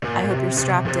I hope you're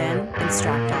strapped in and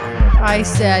strapped on. I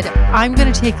said, I'm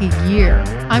going to take a year.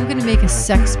 I'm going to make a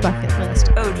sex bucket list.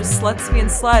 Oh, just sluts being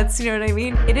sluts. You know what I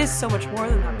mean? It is so much more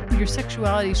than that. Your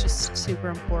sexuality is just super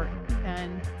important,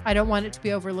 and I don't want it to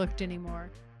be overlooked anymore.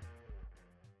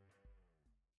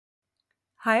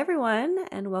 Hi, everyone,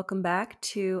 and welcome back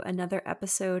to another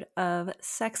episode of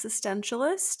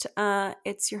Sexistentialist.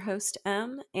 It's your host,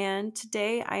 Em, and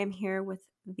today I am here with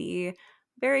the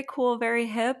very cool, very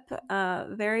hip,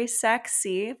 very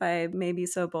sexy, if I may be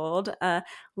so bold,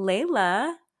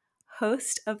 Layla,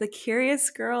 host of the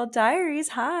Curious Girl Diaries.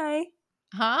 Hi.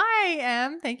 Hi,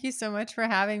 Em. Thank you so much for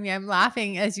having me. I'm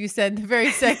laughing as you said the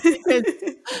very sexy.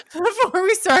 Before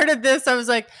we started this, I was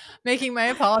like making my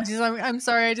apologies. I'm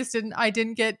sorry. I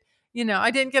didn't get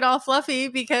all fluffy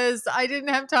because I didn't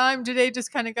have time today.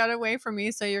 Just kind of got away from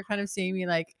me. So you're kind of seeing me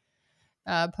like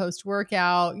post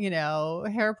workout,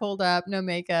 hair pulled up, no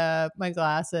makeup, my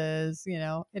glasses.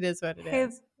 It is what it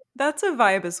is. That's a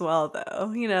vibe as well,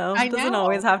 though. I It doesn't know.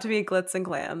 always have to be glitz and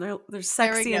glam. They're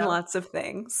sexy in lots of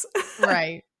things.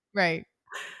 Right.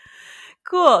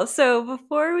 Cool. So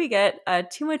before we get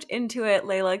too much into it,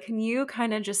 Layla, can you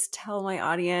kind of just tell my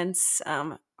audience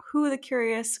who the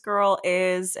Curious Girl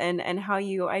is and how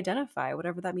you identify,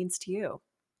 whatever that means to you?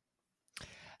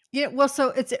 Yeah. Well, so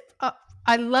it's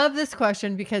I love this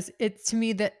question because it's to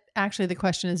me that actually the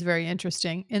question is very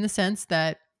interesting in the sense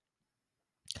that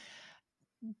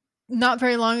not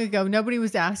very long ago, nobody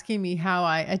was asking me how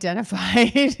I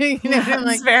identified. I'm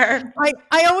like, fair.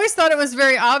 I always thought it was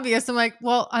very obvious. I'm like,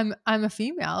 well, I'm a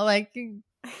female. Like,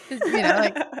 is there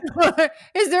a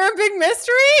big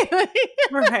mystery?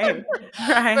 Right.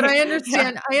 But I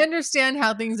understand. Yeah. I understand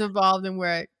how things evolved and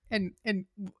where and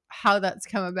how that's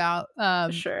come about.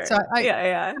 Sure. So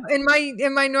yeah.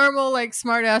 In my normal like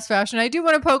smart ass fashion, I do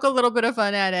want to poke a little bit of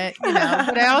fun at it, but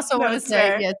I also want to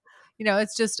say, yes,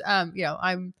 it's just, I'm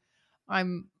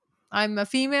a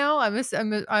female. I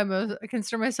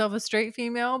consider myself a straight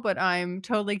female, but I'm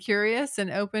totally curious and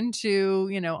open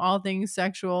to, all things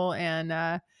sexual. And,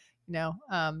 I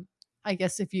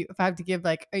guess if I have to give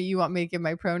you want me to give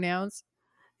my pronouns?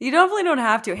 You definitely don't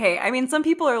have to. Hey, I mean, some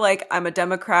people are like, I'm a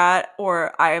Democrat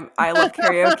or I love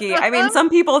karaoke. I mean, some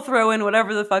people throw in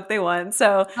whatever the fuck they want.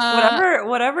 So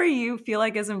whatever you feel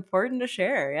like is important to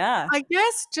share. Yeah. I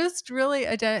guess just really,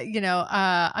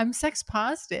 I'm sex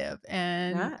positive,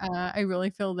 and I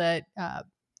really feel that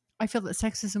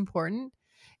sex is important.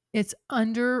 It's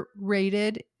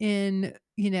underrated in,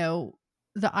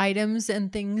 the items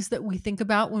and things that we think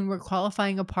about when we're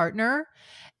qualifying a partner.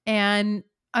 And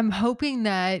I'm hoping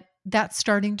that that's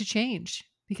starting to change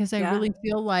because I really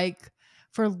feel like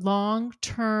for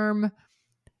long-term,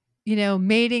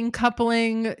 mating,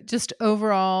 coupling, just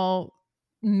overall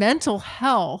mental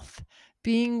health,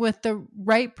 being with the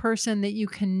right person that you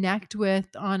connect with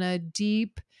on a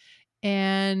deep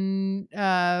and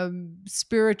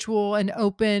spiritual and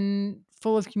open,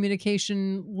 full of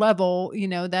communication level,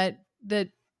 that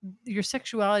your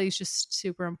sexuality is just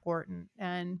super important.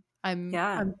 And I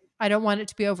don't want it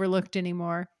to be overlooked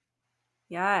anymore.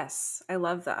 Yes, I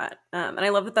love that. And I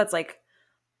love that that's like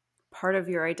part of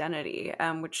your identity,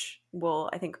 which will,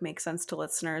 I think, make sense to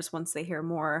listeners once they hear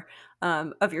more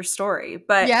of your story.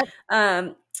 But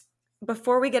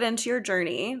before we get into your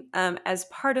journey, as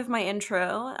part of my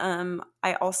intro,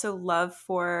 I also love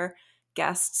for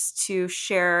guests to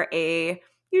share a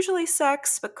usually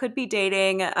sex, but could be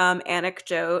dating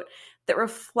anecdote that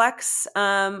reflects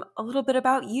a little bit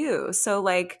about you. So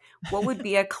like, what would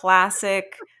be a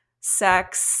classic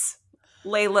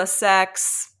Layla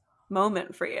sex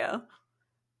moment for you?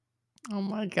 Oh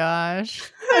my gosh.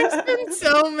 There's been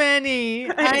so many.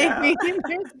 I mean,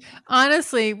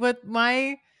 honestly, with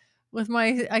my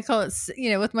I call it,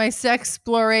 with my sex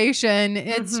exploration,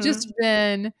 it's just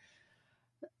been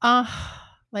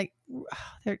okay.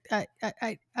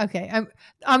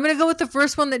 I'm gonna go with the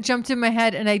first one that jumped in my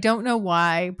head, and I don't know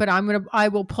why, but I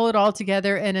will pull it all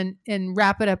together and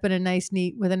wrap it up in a nice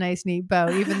neat bow,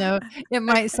 even though it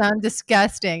might sound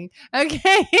disgusting.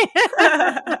 Okay.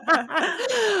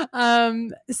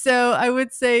 So I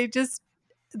would say just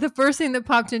the first thing that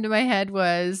popped into my head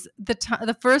was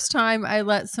the first time I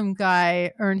let some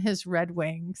guy earn his Red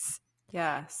Wings.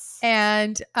 Yes.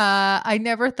 And I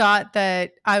never thought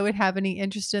that I would have any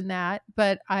interest in that,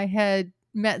 but I had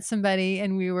met somebody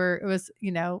and we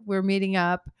were meeting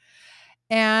up,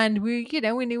 and we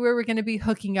knew we were going to be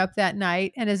hooking up that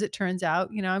night. And as it turns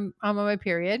out, I'm on my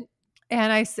period.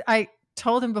 And I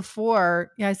told him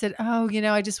before, I said, oh,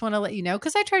 I just want to let you know,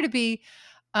 because I try to be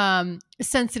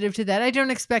sensitive to that. I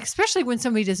don't expect, especially when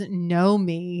somebody doesn't know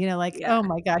me, like, oh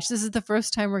my gosh, this is the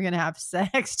first time we're going to have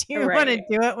sex. Do you want to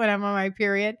do it when I'm on my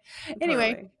period?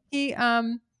 Anyway, Totally.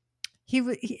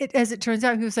 as it turns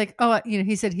out, he was like, oh,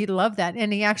 he said he'd love that.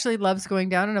 And he actually loves going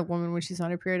down on a woman when she's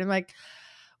on her period. I'm like,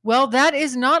 well, that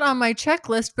is not on my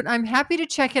checklist, but I'm happy to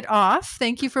check it off.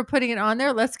 Thank you for putting it on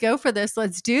there. Let's go for this.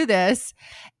 Let's do this.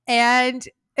 And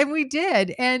we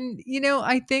did. And,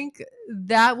 I think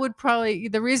that would probably,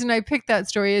 the reason I picked that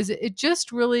story is it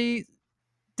just really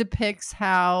depicts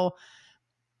how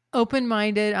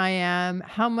open-minded I am,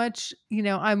 how much,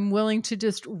 I'm willing to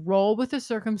just roll with the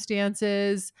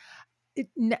circumstances.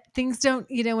 Things don't,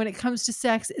 when it comes to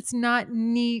sex, it's not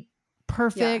neat,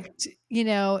 perfect,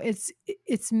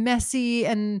 it's messy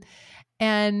and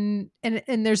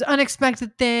there's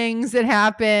unexpected things that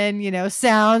happen,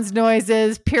 sounds,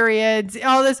 noises, periods,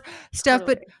 all this stuff.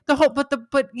 Totally.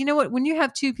 But you know what, when you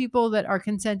have two people that are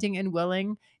consenting and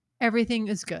willing, everything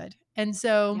is good. And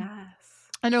so,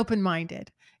 and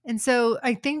open-minded. And so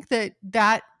I think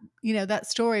that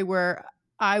story where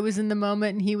I was in the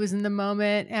moment and he was in the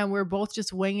moment and we're both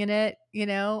just winging it,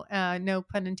 no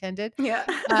pun intended. Yeah.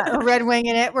 Red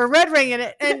winging it. We're red winging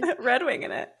it. And red winging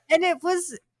it. And it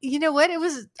was, you know what? It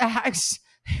was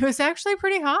actually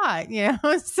pretty hot,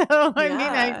 So, I mean,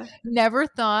 I never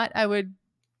thought I would,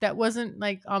 that wasn't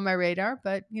like on my radar,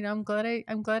 but I'm glad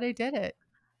I did it.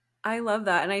 I love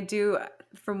that. And I do,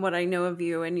 from what I know of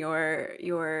you and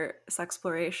your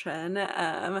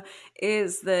sexploration,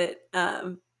 is that,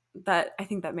 that I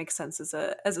think that makes sense as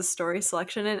a story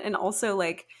selection. And also,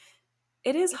 like,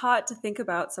 it is hot to think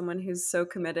about someone who's so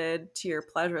committed to your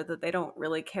pleasure that they don't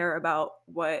really care about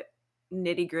what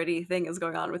nitty gritty thing is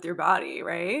going on with your body,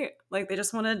 right? Like, they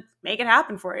just want to make it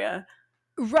happen for you.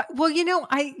 Right. Well,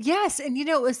 yes. And,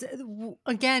 it was,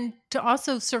 again, to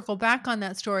also circle back on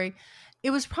that story,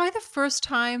 it was probably the first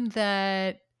time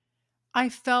that I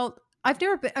felt, I've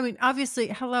never been, I mean, obviously,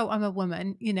 hello, I'm a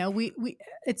woman,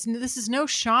 this is no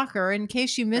shocker. In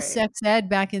case you missed sex ed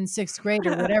back in 6th grade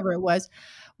or whatever it was,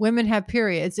 women have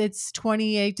periods. It's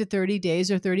 28 to 30 days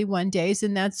or 31 days.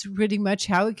 And that's pretty much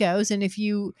how it goes. And if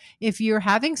you're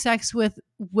having sex with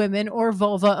women or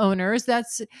vulva owners,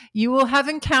 you will have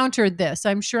encountered this.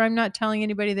 I'm sure I'm not telling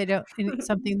anybody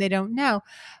something they don't know,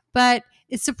 but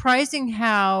it's surprising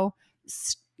how,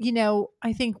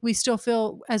 I think we still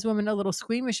feel as women a little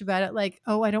squeamish about it. Like,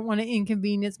 oh, I don't want to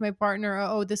inconvenience my partner. Or,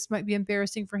 oh, this might be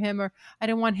embarrassing for him. Or I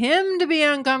don't want him to be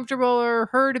uncomfortable or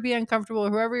her to be uncomfortable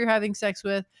or whoever you're having sex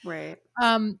with. Right.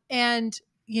 And,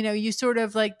 you sort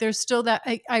of like, there's still that,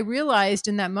 I realized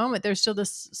in that moment, there's still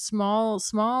this small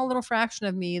little fraction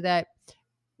of me that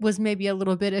was maybe a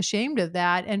little bit ashamed of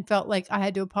that and felt like I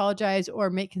had to apologize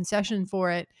or make concession for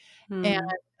it.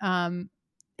 And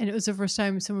it was the first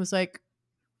time someone was like,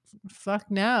 fuck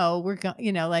no, we're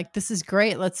going, like, this is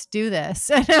great. Let's do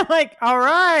this. And I'm like, all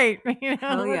right.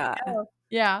 Hell yeah.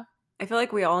 Yeah. I feel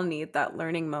like we all need that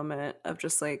learning moment of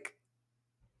just like,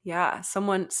 yeah,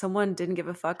 someone didn't give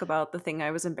a fuck about the thing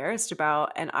I was embarrassed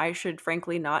about. And I should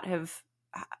frankly not have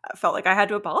felt like I had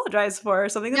to apologize for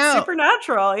something that's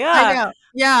supernatural. Yeah. I know.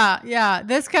 Yeah.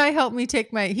 This guy helped me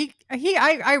take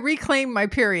I reclaimed my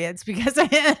periods because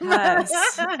of him. Yes.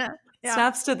 Yeah.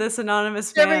 Snaps to this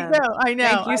anonymous fan. There we go. I know.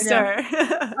 Thank you, sir.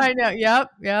 I know.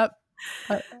 Yep.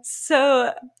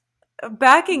 So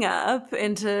backing up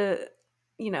into,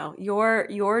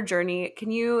 your journey, can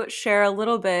you share a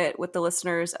little bit with the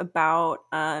listeners about,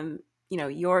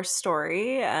 your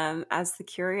story as the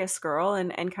curious girl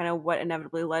and kind of what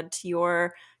inevitably led to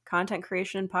your content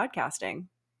creation and podcasting?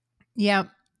 Yeah.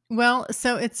 Well,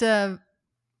 so it's a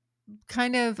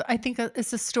kind of, I think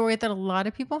it's a story that a lot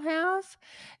of people have.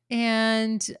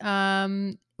 And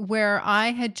where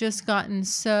I had just gotten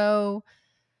so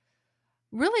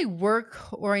really work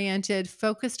oriented,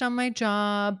 focused on my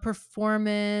job,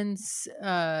 performance,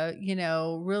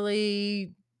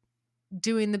 really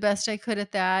doing the best I could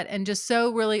at that, and just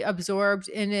so really absorbed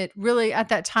in it. Really, at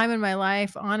that time in my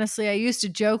life, honestly, I used to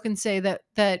joke and say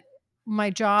that my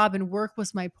job and work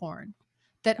was my porn.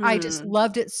 That I just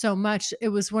loved it so much. It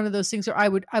was one of those things where I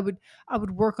would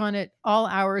work on it all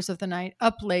hours of the night,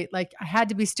 up late. Like I had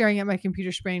to be staring at my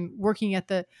computer screen, working at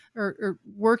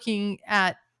working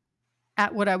at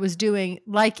what I was doing,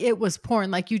 like it was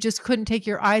porn. Like you just couldn't take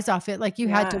your eyes off it. Like you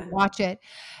had to watch it.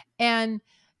 And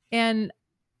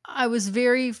I was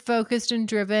very focused and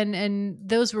driven, and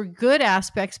those were good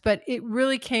aspects, but it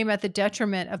really came at the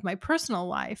detriment of my personal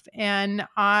life. And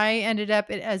I ended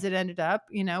up as it ended up,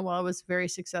 while I was very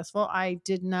successful, I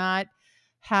did not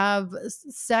have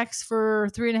sex for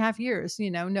 3.5 years,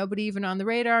 nobody even on the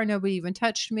radar, nobody even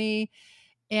touched me.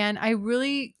 And I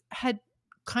really had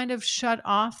kind of shut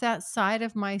off that side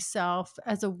of myself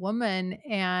as a woman.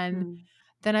 And Mm.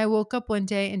 then I woke up one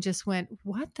day and just went,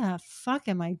 what the fuck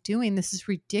am I doing? This is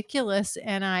ridiculous.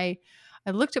 And I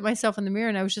looked at myself in the mirror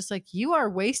and I was just like, you are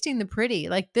wasting the pretty.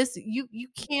 Like this, you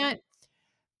can't,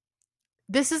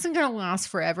 this isn't going to last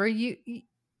forever. You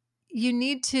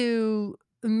need to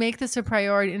make this a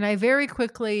priority. And I very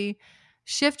quickly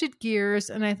shifted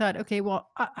gears and I thought, okay, well,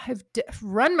 I've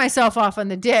run myself off on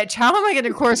the ditch. How am I going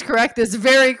to course correct this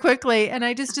very quickly? And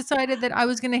I just decided that I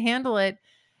was going to handle it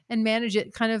and manage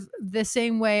it kind of the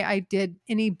same way I did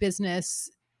any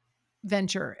business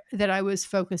venture that I was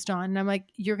focused on. And I'm like,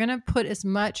 you're going to put as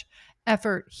much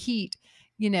effort, heat,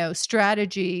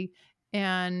 strategy,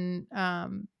 and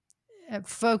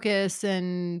focus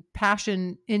and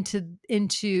passion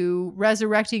into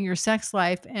resurrecting your sex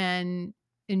life and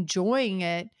enjoying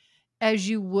it as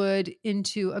you would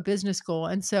into a business goal.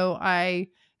 And so I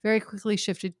very quickly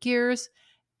shifted gears,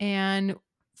 and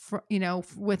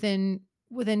within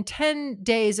 10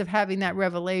 days of having that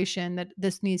revelation that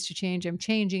this needs to change, I'm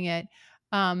changing it.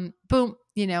 Boom,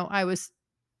 I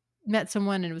met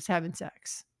someone and was having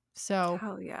sex. So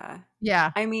hell yeah.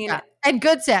 Yeah. I mean, yeah. And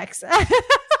good sex.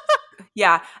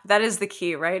 Yeah, that is the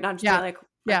key, right? Not just Yeah. be like,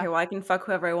 okay, well, I can fuck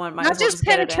whoever I want. Might Not as well just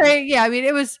get it in. penetrate. Yeah, I mean,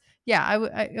 it was. Yeah,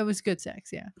 it was good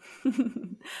sex. Yeah.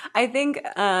 I think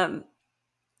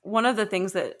one of the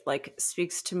things that like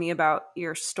speaks to me about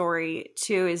your story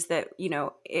too is that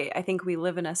I think we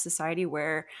live in a society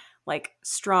where like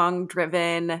strong,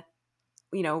 driven,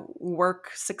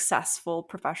 work successful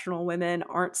professional women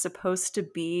aren't supposed to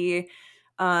be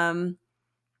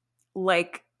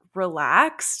like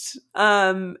relaxed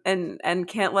and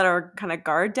can't let our kind of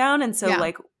guard down. And so Yeah.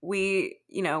 like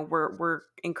we're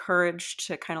encouraged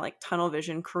to kind of like tunnel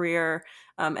vision career,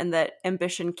 and that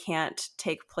ambition can't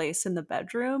take place in the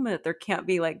bedroom, and that there can't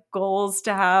be like goals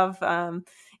to have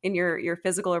in your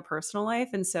physical or personal life.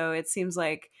 And so it seems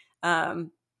like you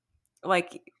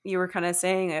were kind of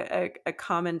saying a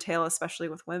common tale, especially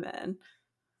with women.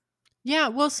 Yeah.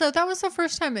 Well, so that was the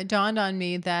first time it dawned on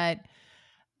me that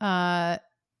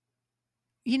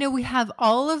we have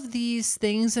all of these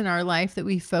things in our life that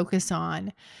we focus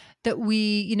on, that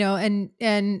we,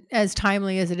 and as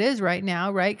timely as it is right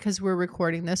now, right? Because we're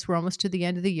recording this, we're almost to the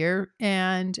end of the year,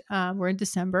 and we're in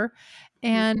December,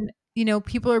 and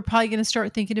people are probably going to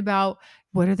start thinking about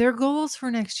what are their goals for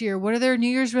next year, what are their New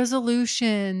Year's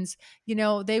resolutions.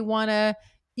 They want to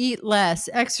eat less,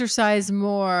 exercise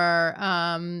more,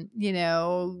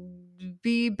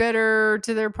 be better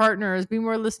to their partners, be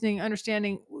more listening,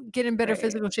 understanding, get in better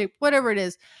physical shape, whatever it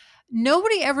is.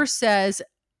 Nobody ever says,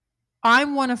 I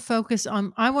want to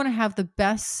have the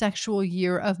best sexual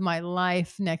year of my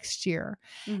life next year.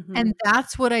 Mm-hmm. And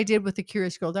that's what I did with the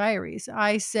Curious Girl Diaries.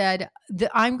 I said that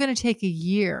I'm going to take a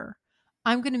year.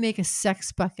 I'm going to make a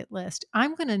sex bucket list.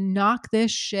 I'm going to knock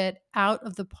this shit out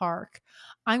of the park.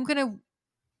 I'm going to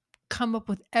come up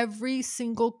with every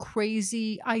single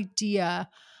crazy idea.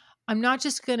 I'm not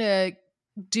just going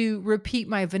to repeat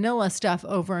my vanilla stuff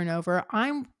over and over.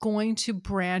 I'm going to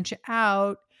branch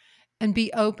out and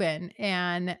be open,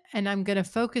 and I'm going to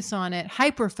focus on it,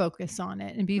 hyper focus on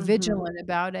it, and be vigilant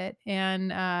about it.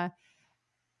 And then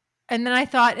I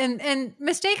thought, and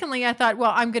mistakenly I thought,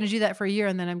 well, I'm going to do that for a year,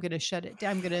 and then I'm going to shut it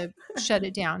down. I'm going to shut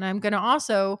it down. And I'm going to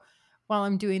also, while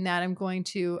I'm doing that, I'm going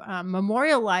to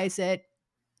memorialize it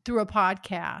through a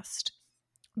podcast.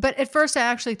 But at first I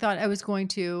actually thought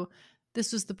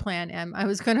this was the plan, Em. I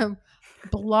was going to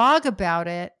blog about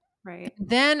it. Right.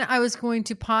 Then I was going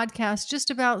to podcast just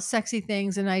about sexy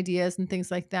things and ideas and things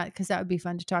like that, because that would be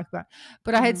fun to talk about.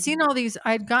 But I had seen all these,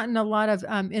 I'd gotten a lot of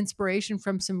inspiration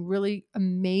from some really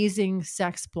amazing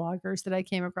sex bloggers that I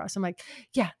came across. I'm like,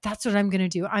 yeah, that's what I'm going to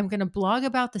do. I'm going to blog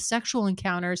about the sexual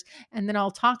encounters, and then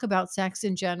I'll talk about sex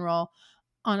in general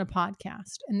on a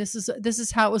podcast. And this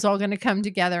is how it was all going to come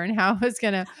together, and how I was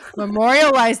going to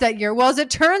memorialize that year. Well, as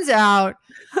it turns out,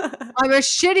 I'm a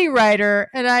shitty writer,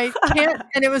 and I can't,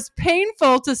 and it was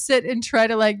painful to sit and try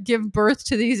to like give birth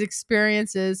to these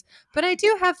experiences, but I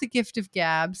do have the gift of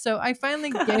gab. So I finally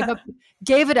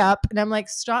gave it up, and I'm like,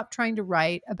 stop trying to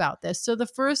write about this. So the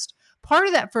first part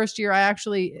of that first year, I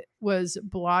actually was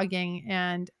blogging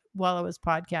and while I was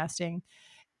podcasting,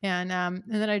 and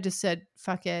then I just said,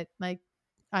 fuck it. Like,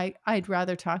 I'd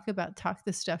rather talk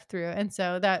this stuff through. And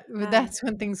so that's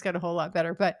when things got a whole lot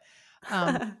better. But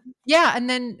yeah. And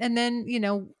then,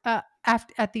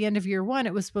 at the end of year one,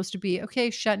 it was supposed to be, okay,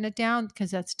 shutting it down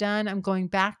because that's done. I'm going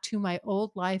back to my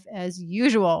old life as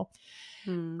usual.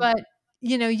 But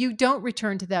you don't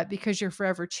return to that because you're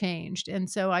forever changed. And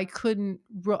so I could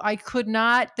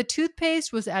not, the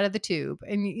toothpaste was out of the tube,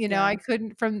 and, Yeah. I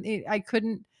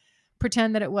couldn't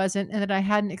pretend that it wasn't, and that I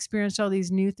hadn't experienced all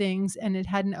these new things, and it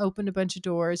hadn't opened a bunch of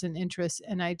doors and interests.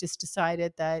 And I just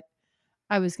decided that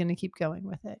I was going to keep going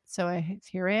with it. So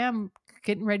here I am,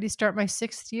 getting ready to start my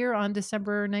 6th year on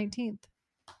December 19th.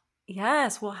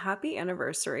 Yes, well, happy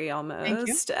anniversary Thank you.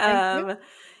 almost. Thank you.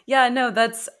 Yeah, no,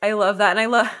 I love that.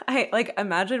 And I like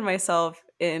imagine myself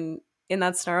in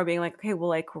that scenario being like, okay, well,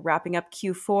 like wrapping up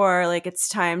Q4, like it's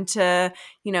time to,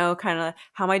 kind of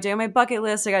how am I doing my bucket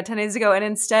list? I got 10 days to go. And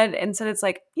instead it's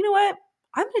like, you know what?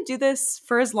 I'm gonna do this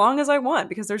for as long as I want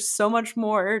because there's so much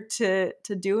more to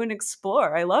do and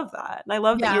explore. I love that. And I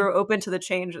love that Yeah. you're open to the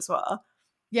change as well.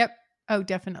 Yep. Oh,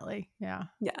 definitely. Yeah.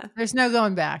 Yeah. There's no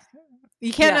going back.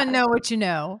 You can't Yeah. unknow what you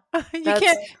know. You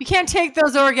That's can't take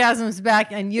those orgasms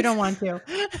back, and you don't want to.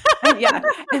 yeah.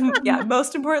 And yeah,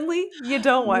 most importantly, you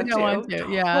don't You want don't want to.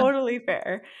 to. Yeah. Totally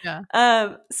fair.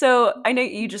 Yeah. So I know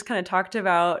you just kind of talked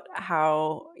about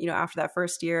how, after that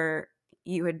first year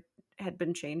you had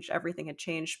been changed, everything had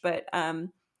changed. But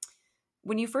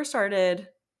when you first started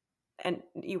and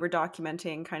you were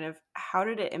documenting kind of how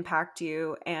did it impact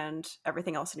you and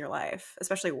everything else in your life,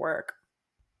 especially work?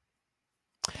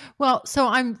 Well, so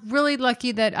I'm really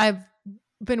lucky that I've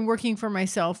been working for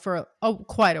myself for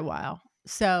quite a while.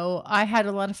 So I had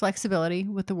a lot of flexibility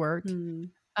with the work. Hmm.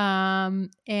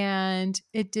 And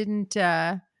it didn't,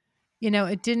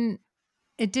 it didn't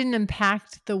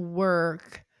impact the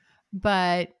work,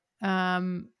 but I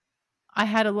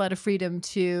had a lot of freedom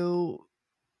to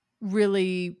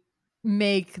really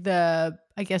make I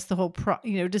guess the whole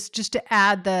just to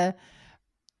add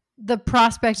the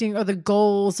prospecting or the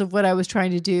goals of what I was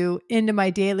trying to do into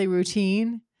my daily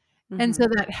routine. And so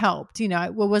Hmm. that helped.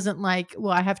 It wasn't like,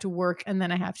 well, I have to work and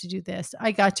then I have to do this.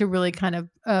 I got to really kind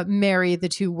of marry the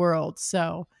two worlds.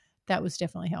 So that was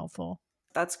definitely helpful.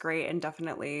 That's great and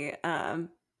definitely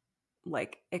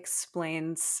like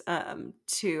explains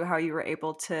to how you were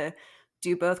able to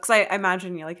do both, because I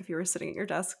imagine like if you were sitting at your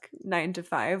desk 9 to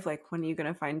 5, like when are you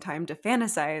going to find time to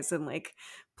fantasize and like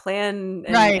plan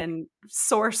and Right. and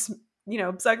source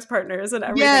sex partners and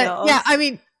everything Yeah. Yeah. else? I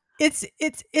mean, it's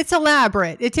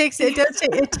elaborate. It takes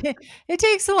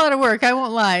a lot of work. I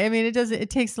won't lie. I mean, it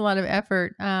takes a lot of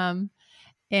effort.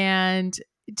 And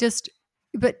just,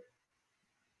 but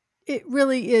it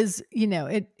really is,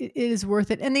 it is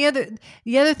worth it. And the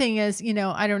other thing is,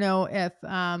 I don't know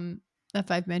if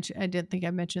I've mentioned, I didn't think I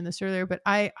mentioned this earlier, but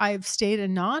I've stayed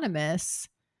anonymous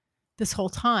this whole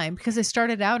time because I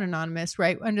started out anonymous,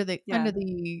 right? Under Yeah.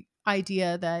 the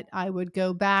idea that I would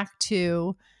go back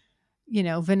to,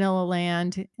 vanilla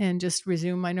land and just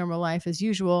resume my normal life as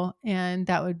usual. And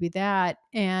that would be that.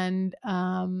 And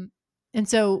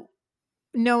so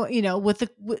no, with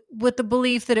the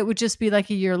belief that it would just be like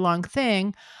a year-long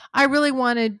thing, I really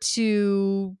wanted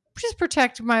to just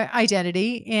protect my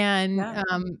identity and Yeah.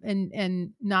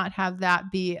 and not have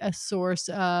that be a source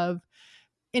of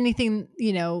anything,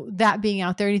 that being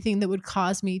out there, anything that would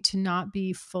cause me to not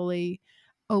be fully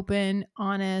open,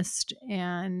 honest,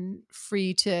 and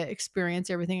free to experience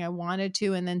everything I wanted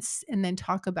to, and then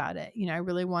talk about it. I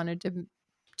really wanted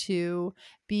to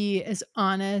be as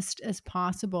honest as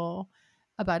possible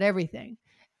about everything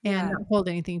and Yeah. not hold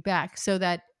anything back. So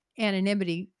that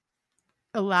anonymity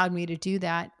allowed me to do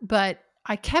that. But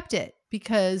I kept it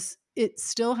because it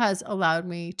still has allowed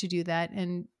me to do that.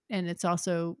 And it's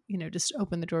also, just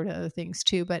opened the door to other things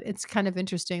too. But it's kind of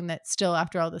interesting that still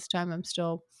after all this time, I'm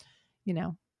still, you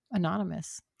know,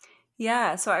 anonymous.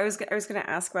 Yeah, so I was going to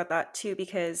ask about that too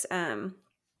because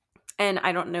and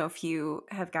I don't know if you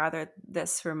have gathered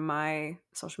this from my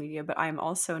social media, but I'm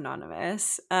also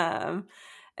anonymous.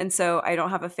 And so I don't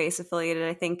have a face affiliated.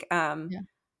 I think Yeah.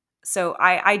 so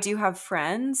I do have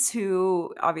friends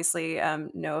who obviously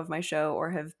know of my show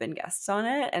or have been guests on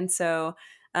it. And so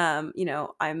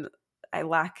I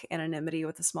lack anonymity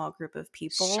with a small group of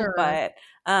people, Sure. but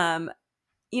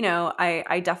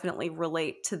I definitely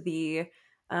relate to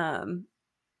um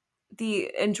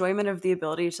the enjoyment of the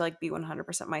ability to like be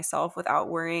 100% myself without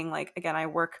worrying. Like again, I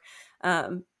work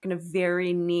in a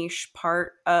very niche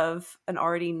part of an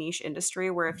already niche industry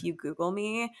where if you Google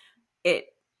me, it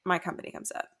my company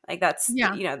comes up. Like that's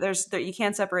Yeah. you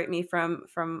can't separate me from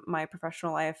my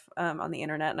professional life on the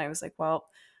internet. And I was like, well,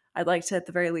 I'd like to at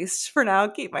the very least for now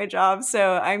keep my job,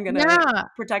 so I'm gonna Yeah.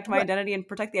 protect my identity and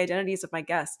protect the identities of my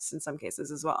guests in some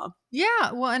cases as well.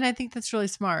 Yeah. Well, and I think that's really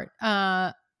smart.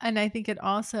 And I think it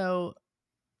also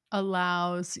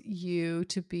allows you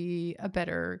to be a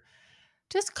better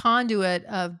just conduit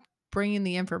of bringing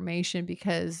the information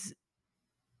because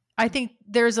I think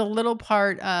there's a little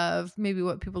part of maybe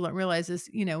what people don't realize is,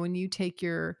 when you take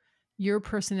your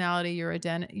personality, your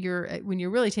identity, when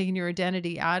you're really taking your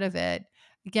identity out of it,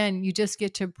 again, you just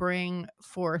get to bring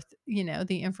forth,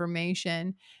 the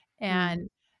information. And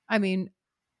I mean,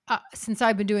 since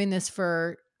I've been doing this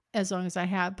for as long as I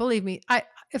have, believe me,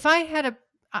 if I had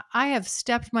I have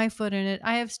stepped my foot in it.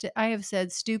 I have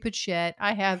said stupid shit.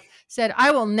 I have said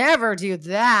I will never do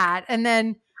that, and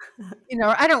then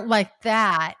I don't like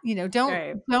that.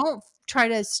 Don't try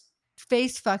to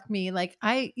face fuck me. Like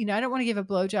I don't want to give a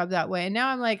blowjob that way. And now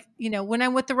I'm like, when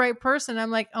I'm with the right person,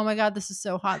 I'm like, oh my God, this is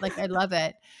so hot. Like I love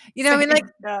it. I mean, like,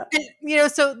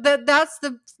 so that's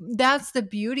the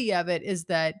beauty of it, is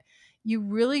that you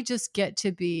really just get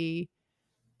to be,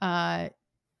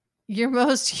 your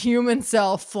most human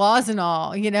self, flaws and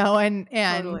all, and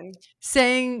Totally.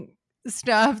 saying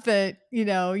stuff that,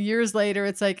 years later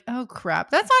it's like, oh crap,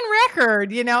 that's on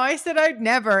record. I said I'd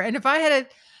never. And if I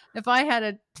had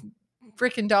a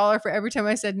freaking dollar for every time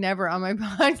I said never on my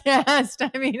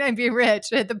podcast, I mean, I'd be rich.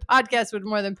 The podcast would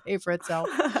more than pay for itself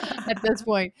at this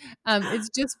point. It's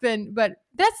just been, but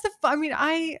that's the fun. I mean,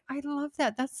 I love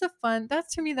that. That's the fun.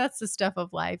 That's, to me, that's the stuff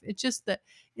of life. It's just that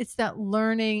it's that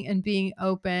learning and being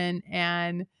open,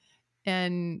 and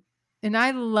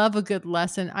I love a good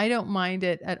lesson. I don't mind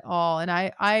it at all. And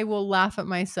I will laugh at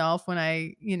myself when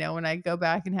when I go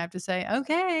back and have to say,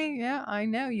 okay, yeah, I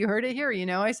know you heard it here.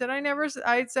 I said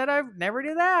I said I'd never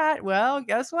do that. Well,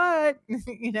 guess what?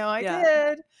 I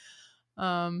did.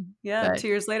 But 2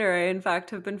 years later, I in fact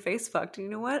have been face fucked. You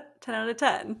know what? 10 out of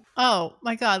 10. Oh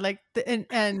my God. Like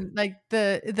and like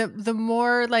the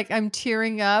more like I'm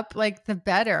tearing up, like the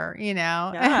better,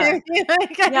 Yeah.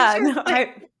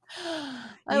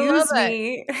 I use love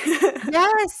me.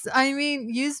 Yes. I mean,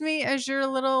 use me as your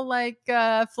little like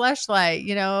fleshlight,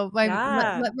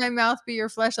 let my mouth be your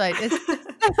fleshlight.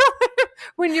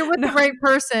 When you're with the right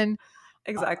person.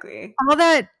 Exactly. All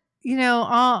that,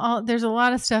 all there's a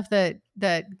lot of stuff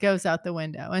that goes out the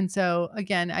window. And so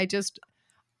again, I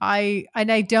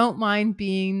don't mind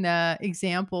being the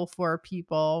example for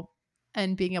people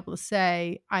and being able to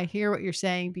say, I hear what you're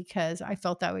saying because I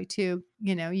felt that way too.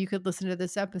 You could listen to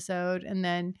this episode and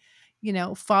then,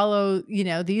 follow,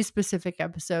 these specific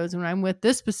episodes when I'm with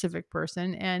this specific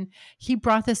person. And he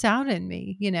brought this out in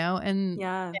me,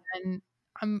 and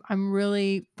I'm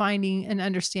really finding and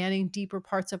understanding deeper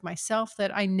parts of myself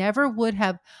that I never would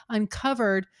have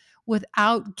uncovered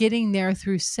without getting there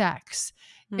through sex.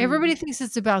 Everybody thinks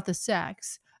it's about the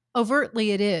sex.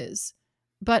 Overtly, it is.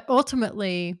 But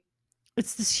ultimately,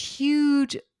 it's this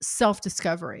huge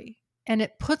self-discovery. And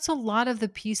it puts a lot of the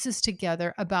pieces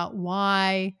together about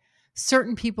why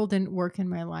certain people didn't work in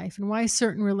my life and why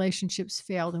certain relationships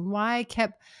failed and why I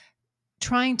kept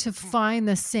trying to find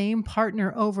the same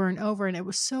partner over and over. And it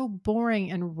was so boring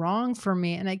and wrong for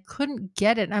me. And I couldn't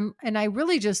get it. And I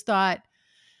really just thought,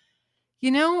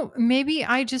 maybe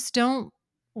I just don't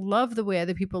love the way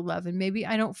other people love, and maybe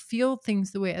I don't feel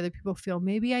things the way other people feel.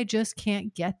 Maybe I just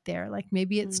can't get there. Like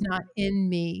maybe it's not in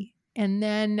me. And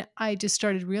then I just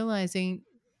started realizing,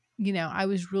 I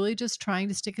was really just trying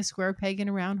to stick a square peg in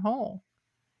a round hole.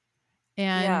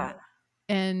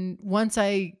 And once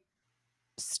I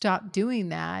stopped doing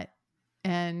that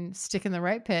and sticking the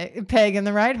right peg in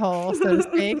the right hole, so to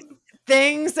speak,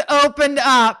 things opened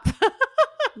up.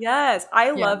 Yes,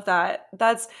 I love that.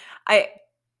 That's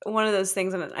one of those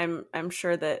things, and I'm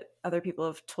sure that other people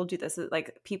have told you this, that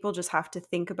like people just have to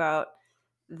think about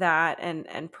that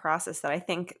and process that. I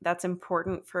think that's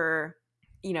important for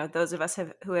those of us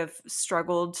who have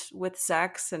struggled with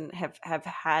sex and have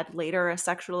had later a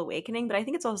sexual awakening. But I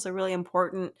think it's also really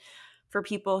important for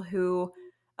people who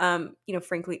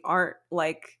frankly aren't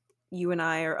like you and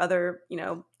I or other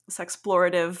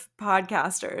sexplorative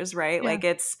podcasters, right? Yeah.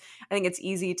 I think it's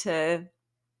easy to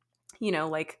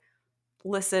like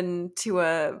listen to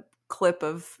a clip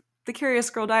of the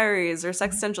Curious Girl Diaries or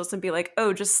Sex Essentials and be like,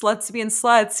 oh, just sluts being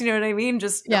sluts, you know what I mean?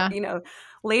 Just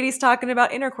ladies talking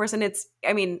about intercourse. And it's,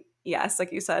 I mean, yes,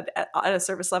 like you said, at a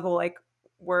surface level, like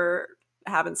we're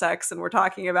having sex and we're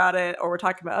talking about it, or we're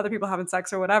talking about other people having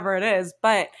sex or whatever it is,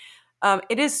 but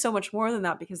it is so much more than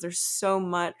that, because there's so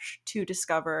much to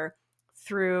discover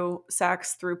through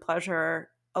sex, through pleasure,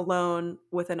 alone,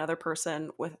 with another person,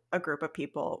 with a group of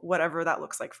people, whatever that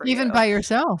looks like for you. Even by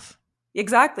yourself.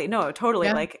 Exactly. No, totally.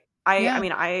 Yeah. Like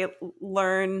I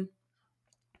learned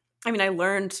at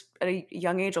a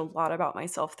young age a lot about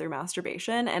myself through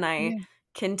masturbation, and I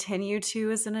continue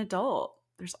to as an adult.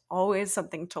 There's always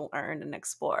something to learn and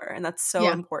explore, and that's so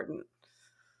important.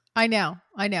 I know.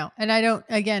 And I don't,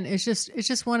 again, it's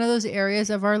just one of those areas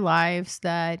of our lives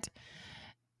that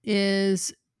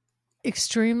is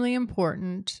extremely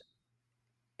important.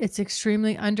 It's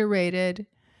extremely underrated.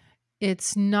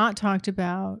 It's not talked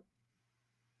about.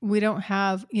 We don't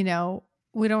have, we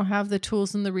don't have the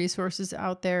tools and the resources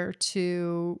out there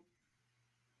to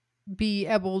be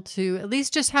able to at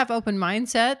least just have open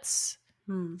mindsets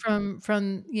Hmm. from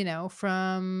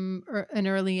an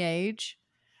early age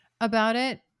about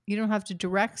it. You don't have to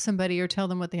direct somebody or tell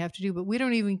them what they have to do, but we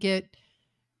don't even get,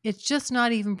 it's just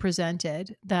not even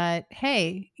presented that,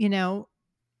 hey,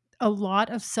 a lot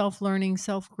of self-learning,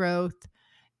 self-growth,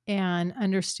 and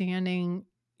understanding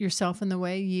yourself and the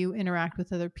way you interact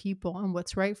with other people and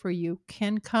what's right for you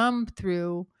can come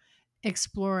through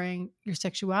exploring your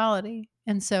sexuality.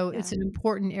 And so it's Yeah. an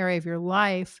important area of your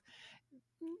life,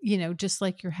 just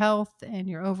like your health and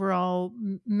your overall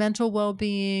mental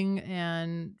well-being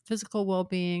and physical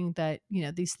well-being, that,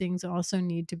 these things also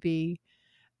need to be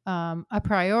a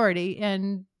priority.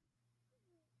 And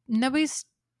nobody's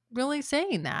really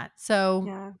saying that. So,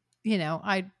 Yeah.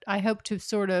 I hope to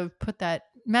sort of put that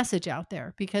message out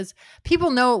there, because people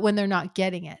know it when they're not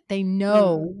getting it. They Hmm.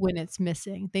 know when it's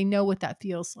missing. They know what that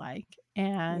feels like.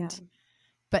 Yeah.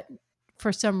 But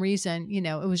for some reason,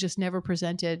 it was just never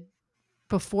presented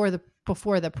before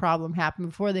the problem happened,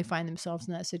 before they find themselves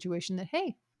in that situation, that,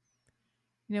 hey,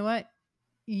 you know what?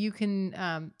 You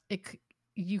can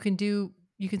you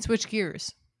can switch Hmm.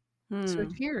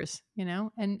 gears,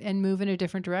 and move in a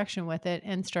different direction with it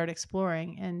and start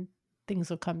exploring, and things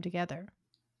will come together.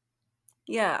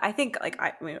 Yeah, I think like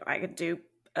I mean I could do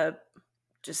a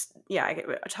just yeah, I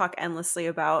could talk endlessly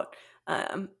about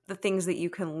the things that you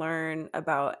can learn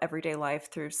about everyday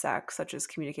life through sex, such as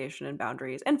communication and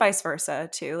boundaries, and vice versa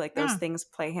too. Like those Yeah. things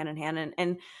play hand in hand,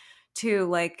 and to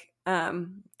like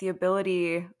the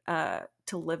ability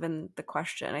to live in the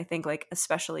question. I think like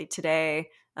especially today,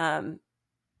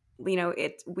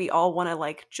 we all want to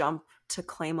like jump to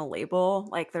claim a label.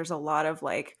 Like there's a lot of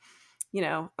like,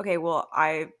 okay, well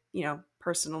I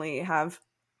personally have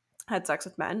had sex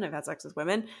with men, I've had sex with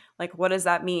women. Like what does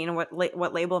that mean? What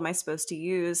label am I supposed to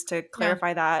use to Yeah.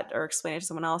 clarify that or explain it to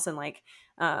someone else? And like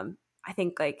I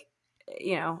think like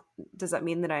does that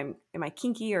mean that am I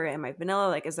kinky or am I vanilla?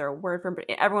 Like is there a word for it? But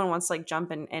everyone wants to like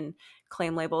jump and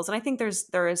claim labels, and I think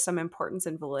there is some importance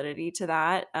and validity to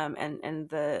that, and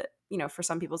the for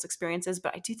some people's experiences,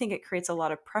 but I do think it creates a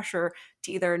lot of pressure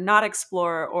to either not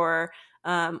explore or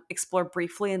explore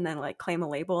briefly and then like claim a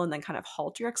label and then kind of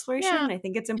halt your exploration. Yeah. And I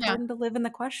think it's Yeah. important to live in the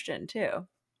question too.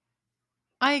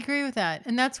 I agree with that.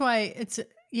 And that's why it's,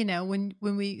 when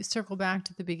we circle back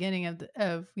to the beginning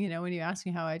when you ask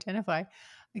me how I identify,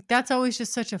 like that's always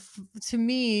just to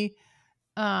me,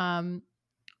 um,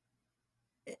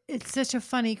 it's such a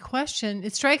funny question.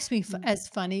 It strikes me Mm. as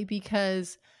funny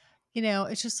because,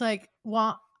 it's just like,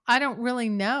 well, I don't really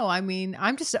know. I mean,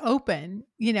 I'm just open,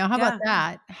 how about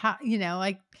Yeah. that? How,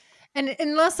 like, and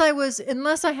unless there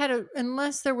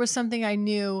was something I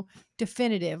knew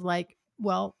definitive, like,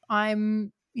 well,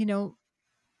 I'm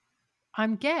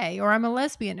gay, or I'm a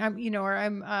lesbian,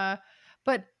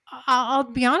 but I'll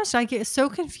be honest, I get so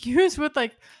confused with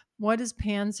like, what is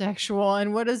pansexual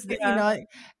and what is Yeah.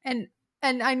 and,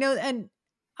 I know, and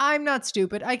I'm not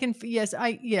stupid. Yes,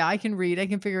 I can read, I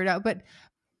can figure it out. But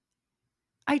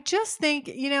I just think,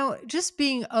 just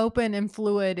being open and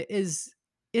fluid is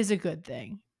a good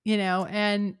thing,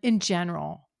 and in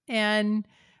general, and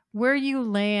where you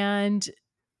land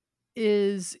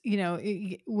is,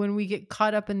 when we get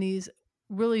caught up in these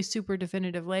really super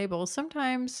definitive labels,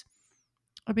 sometimes,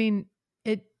 I mean,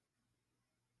 it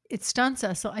it stunts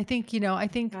us. So I think,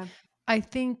 Yeah. I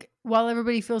think while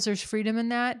everybody feels there's freedom in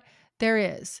that, there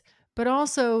is. But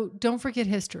also don't forget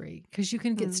history, because you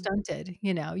can get Mm. stunted,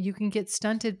 you can get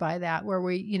stunted by that, where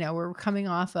we're coming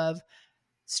off of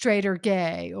straight or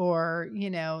gay, or,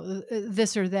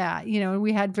 this or that,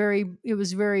 and it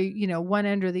was very, one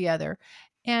end or the other.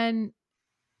 And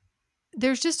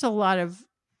there's just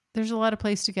there's a lot of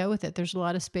place to go with it. There's a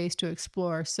lot of space to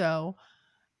explore. So,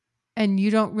 and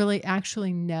you don't really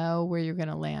actually know where you're going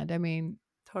to land. I mean,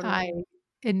 I, Totally.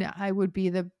 and I would be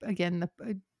to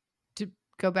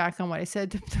go back on what I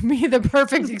said, to me, the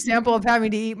perfect example of having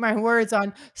to eat my words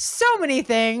on so many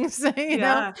things,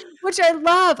 Yeah. which I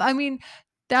love. I mean,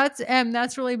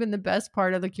 that's really been the best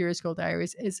part of the Curious Girl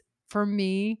Diaries, is for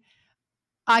me,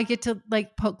 I get to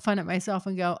like poke fun at myself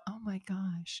and go, "Oh my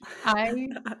gosh.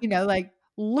 Like,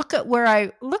 look at what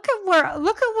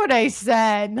I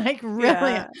said." Like, really,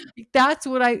 Yeah. like, that's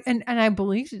what and I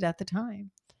believed it at the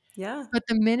time. Yeah. But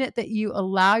the minute that you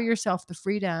allow yourself the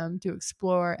freedom to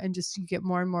explore, and just you get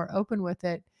more and more open with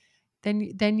it,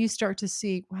 then you start to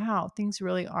see, wow, things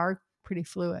really are pretty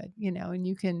fluid, and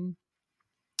you can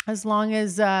As long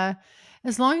as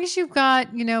you've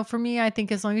got, for me, I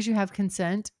think as long as you have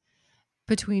consent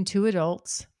between two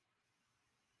adults,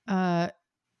 uh,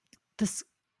 this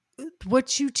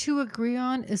what you two agree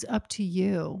on is up to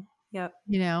you. Yep.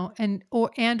 And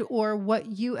or what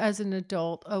you as an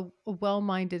adult, a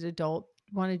well-minded adult,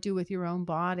 want to do with your own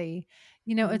body.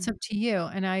 It's Mhm. up to you.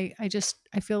 And I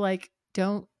feel like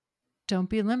don't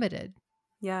be limited.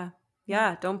 Yeah.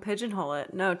 Yeah. Yeah, don't pigeonhole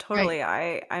it. No, Right. totally.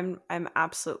 I'm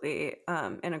absolutely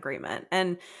in agreement.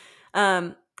 And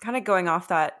kind of going off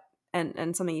that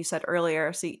and something you said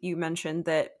earlier, so you mentioned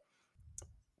that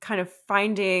kind of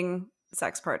finding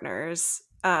sex partners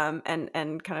and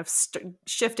kind of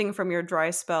shifting from your dry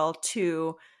spell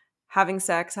to having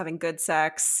sex, having good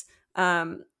sex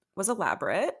was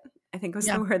elaborate, I think was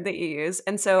Yeah. the word that you use.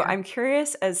 And so Yeah. I'm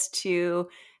curious as to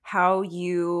how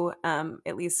you,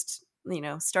 at least,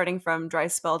 starting from dry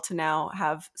spell to now,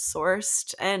 have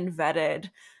sourced and vetted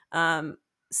um,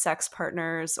 sex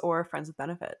partners or friends with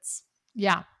benefits.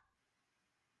 Yeah.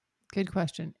 Good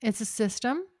question. It's a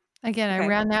system. Again, Okay.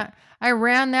 I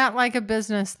ran that like a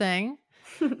business thing.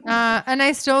 And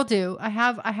I still do. I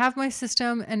have my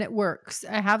system and it works.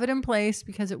 I have it in place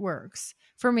because it works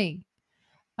for me.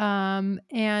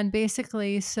 And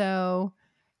basically, so,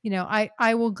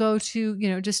 I will go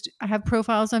to, just I have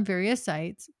profiles on various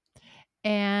sites.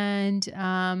 And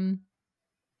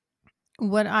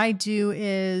what I do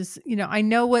is, I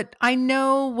know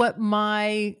what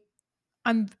my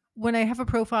I'm when I have a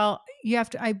profile, you have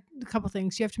to a couple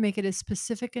things. You have to make it as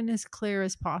specific and as clear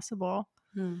as possible.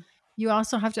 Hmm. You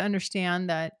also have to understand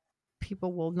that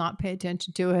people will not pay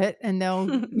attention to it and they'll,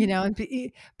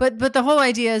 but the whole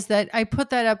idea is that I put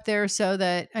that up there so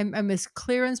that I'm as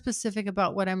clear and specific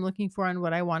about what I'm looking for and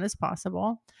what I want as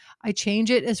possible. I change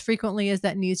it as frequently as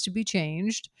that needs to be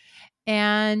changed.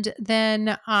 And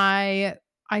then I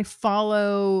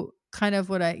follow kind of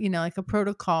what like a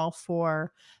protocol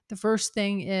for the first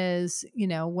thing is,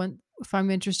 when if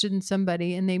I'm interested in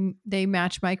somebody and they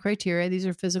match my criteria, these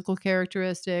are physical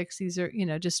characteristics, these are,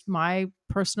 just my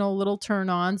personal little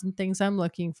turn-ons and things I'm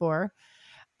looking for.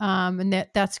 And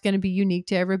that's going to be unique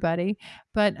to everybody.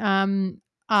 But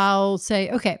I'll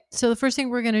say, okay, so the first thing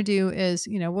we're going to do is,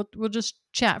 we'll just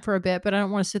chat for a bit, but I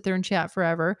don't want to sit there and chat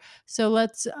forever. So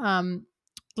let's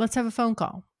have a phone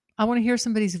call. I want to hear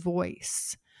somebody's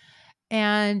voice.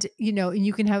 And, and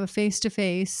you can have a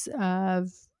face-to-face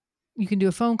of, you can do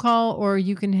a phone call or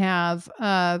you can have,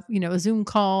 a Zoom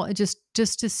call just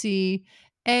to see,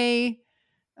 is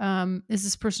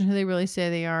this person who they really say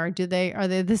they are? Are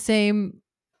they the same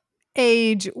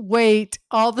age, weight,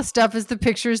 all the stuff as the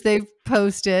pictures they've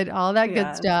posted, all that good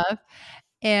Yeah. stuff.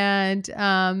 And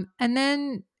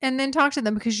then talk to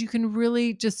them because you can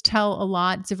really just tell a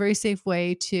lot. It's a very safe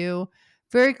way to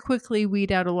very quickly weed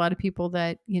out a lot of people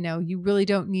that, you really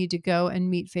don't need to go and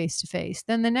meet face to face.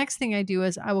 Then the next thing I do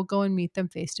is I will go and meet them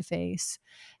face to face.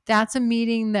 That's a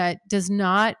meeting that does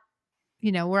not,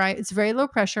 where it's very low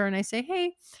pressure and I say,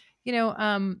 "Hey,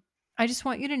 I just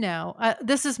want you to know,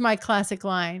 this is my classic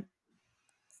line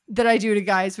that I do to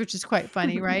guys, which is quite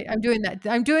funny, right? I'm doing that.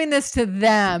 I'm doing this to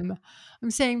them.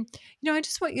 I'm saying, I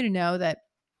just want you to know that,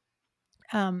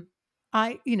 um,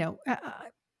 I,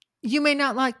 you may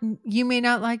not like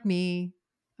me.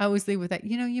 I always leave with that,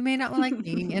 you may not like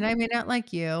me and I may not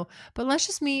like you, but let's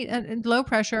just meet at low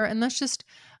pressure and let's just,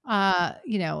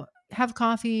 have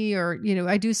coffee or,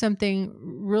 I do something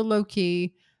real low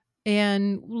key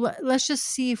and let's just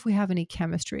see if we have any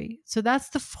chemistry. So that's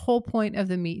the whole point of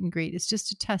the meet and greet. It's just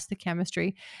to test the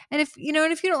chemistry. And if you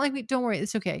don't like me, don't worry.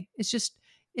 It's okay. It's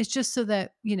just so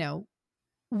that,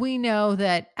 we know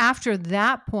that after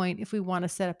that point, if we want to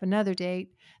set up another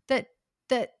date, that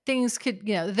things could,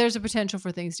 there's a potential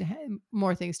for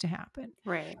more things to happen.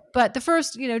 Right. But the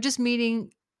first, just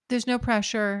meeting, there's no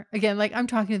pressure. Again, like I'm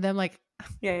talking to them, like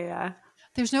Yeah.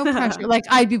 there's no pressure. Like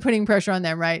I'd be putting pressure on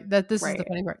them, right? That this is the Right.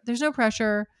 funny part. There's no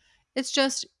pressure. It's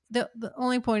just the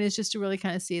only point is just to really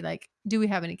kind of see like, do we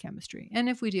have any chemistry? And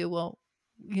if we do,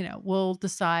 we'll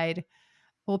decide.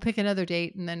 We'll pick another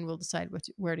date and then we'll decide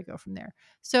where to go from there.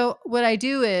 So what I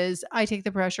do is I take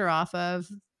the pressure off of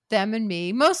them and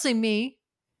me, mostly me,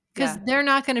 because Yeah. they're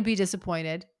not going to be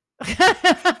disappointed.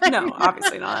 No,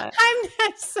 obviously not. I'm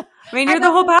not, I mean, I you're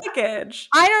the whole don't, package.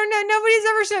 I don't know.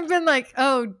 Nobody's ever been like,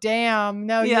 oh, damn.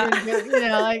 No, you Yeah. didn't do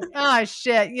it. Like, oh,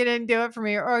 shit. You didn't do it for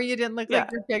me. Or you didn't look like Yeah.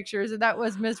 your pictures. And that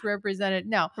was misrepresented.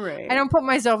 No, I Right. don't put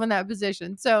myself in that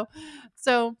position. So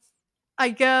I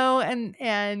go and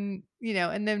then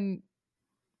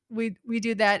we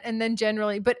do that. And then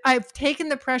generally, but I've taken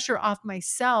the pressure off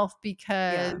myself Yeah.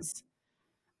 because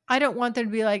I don't want them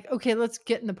to be like, okay, let's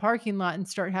get in the parking lot and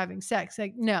start having sex.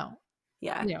 Like, no,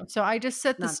 Yeah. so I just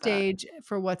set the Not that. stage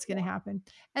for what's going to happen.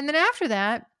 And then after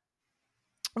that,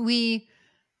 we,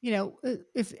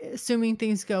 if assuming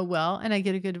things go well and I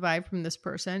get a good vibe from this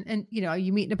person and,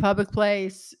 you meet in a public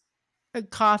place, a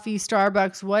coffee,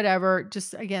 Starbucks, whatever,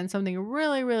 just again, something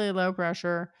really, really low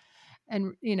pressure.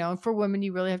 And, for women,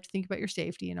 you really have to think about your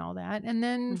safety and all that. And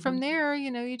then from there,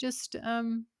 you just,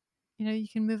 you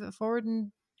can move it forward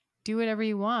and do whatever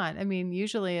you want. I mean,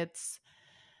 usually it's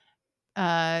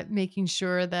making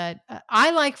sure that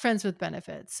I like friends with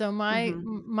benefits. So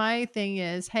my thing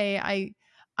is, hey,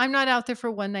 I'm not out there for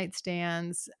one night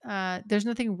stands. There's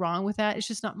nothing wrong with that. It's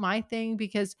just not my thing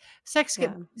because sex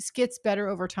gets better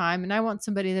over time. And I want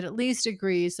somebody that at least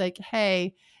agrees like,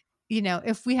 hey,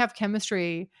 if we have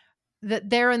chemistry,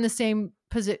 that they're in the same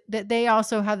position, that they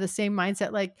also have the same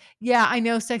mindset. Like, yeah, I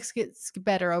know sex gets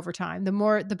better over time.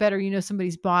 The better,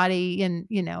 somebody's body and,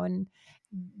 and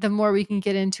the more we can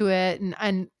get into it.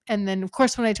 And then of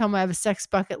course, when I tell them I have a sex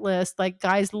bucket list, like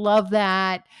guys love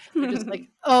that. They're just like,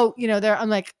 oh, I'm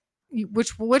like,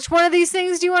 which one of these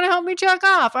things do you want to help me check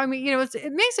off? I mean,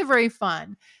 it makes it very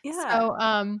fun.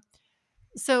 Yeah.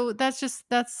 So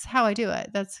that's how I do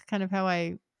it. That's kind of how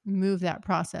I move that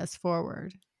process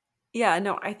forward. Yeah,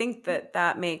 no, I think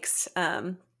that makes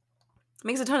a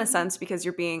ton of sense because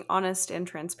you're being honest and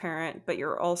transparent, but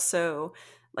you're also,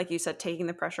 like you said, taking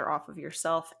the pressure off of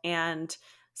yourself and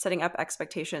setting up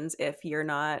expectations if you're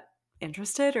not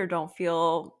interested or don't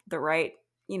feel the right,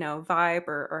 vibe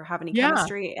or have any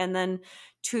chemistry. And then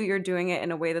two, you're doing it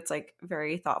in a way that's like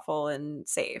very thoughtful and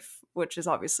safe, which is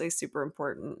obviously super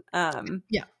important.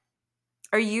 Yeah.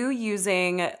 Are you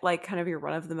using like kind of your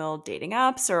run-of-the-mill dating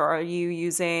apps or are you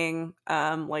using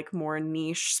like more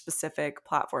niche specific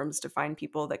platforms to find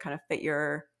people that kind of fit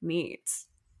your needs?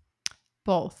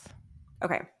 Both.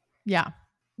 Okay. Yeah.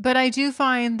 But I do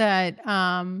find that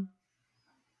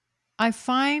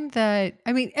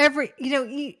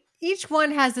each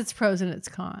one has its pros and its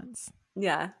cons.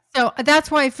 Yeah. So that's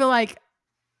why I feel like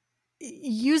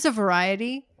use a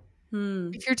variety.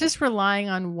 If you're just relying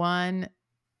on one,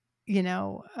 it's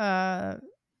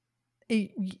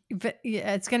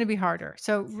going to be harder.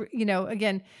 So,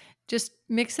 again, just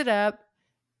mix it up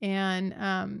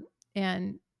and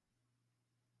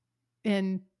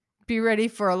be ready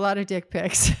for a lot of dick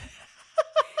pics.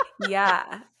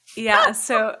 Yeah. Yeah.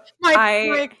 So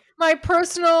my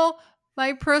personal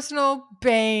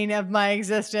bane of my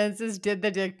existence is did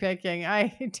the dick picking.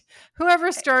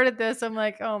 Whoever started this, I'm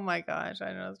like, oh my gosh,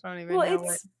 I don't even know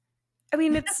what. I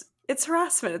mean, it's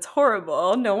harassment. It's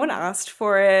horrible. No one asked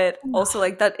for it. Also,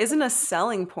 like that isn't a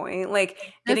selling point.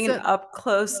 Like getting an up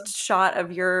close shot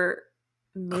of your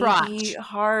maybe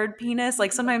hard penis.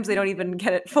 Like sometimes they don't even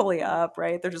get it fully up,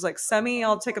 right? They're just like, semi,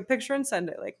 I'll take a picture and send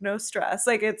it. Like no stress.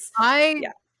 Like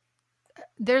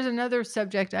there's another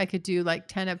subject I could do like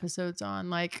 10 episodes on,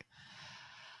 like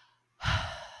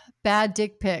bad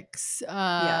dick pics,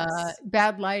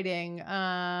 bad lighting.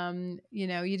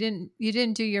 You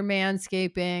didn't do your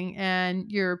manscaping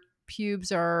and your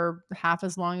pubes are half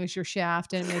as long as your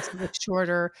shaft and it makes it look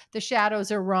shorter. The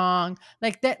shadows are wrong.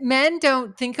 Like that men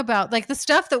don't think about like the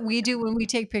stuff that we do when we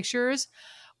take pictures.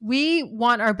 We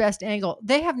want our best angle.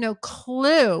 They have no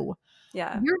clue.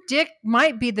 Yeah. Your dick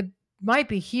might be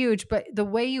huge, but the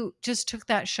way you just took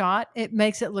that shot, it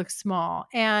makes it look small.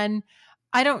 And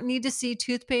I don't need to see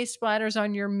toothpaste splatters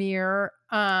on your mirror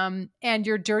and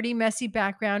your dirty, messy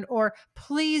background, or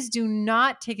please do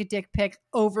not take a dick pic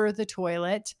over the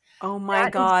toilet. Oh my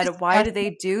God. Why do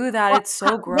they do that? It's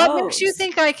so gross. What makes you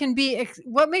think I can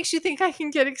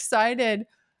get excited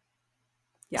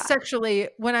sexually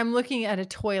when I'm looking at a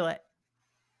toilet?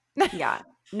 Yeah.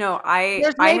 No,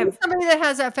 There's maybe somebody that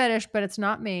has that fetish, but it's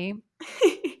not me.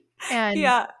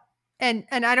 And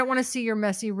and I don't want to see your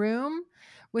messy room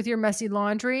with your messy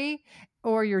laundry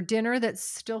or your dinner that's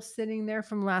still sitting there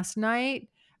from last night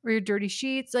or your dirty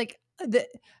sheets. Like this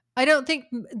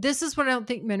is what I don't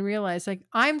think men realize. Like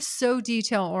I'm so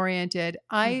detail oriented.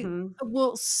 I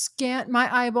will my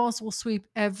eyeballs will sweep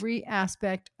every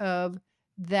aspect of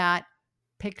that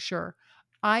picture.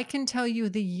 I can tell you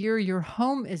the year your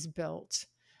home is built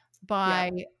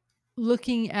by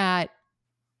looking at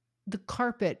the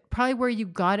carpet, probably where you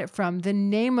got it from, the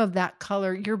name of that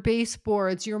color, your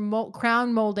baseboards, your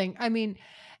crown molding. I mean,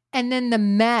 and then the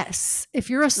mess. If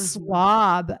you're a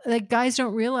slob, like guys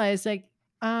don't realize like,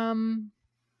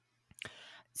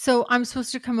 so I'm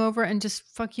supposed to come over and just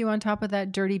fuck you on top of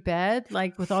that dirty bed,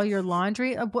 like with all your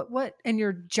laundry, what, and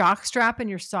your jock strap and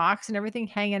your socks and everything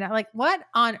hanging out. Like what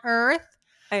on earth?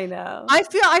 I know. I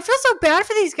feel so bad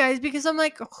for these guys because I'm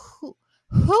like,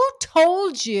 who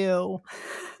told you?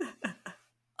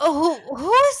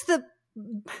 Who is the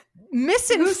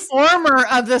misinformer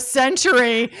of the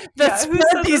century that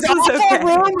spread these awful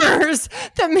rumors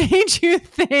that made you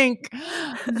think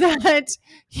that,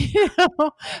 you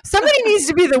know, somebody needs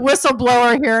to be the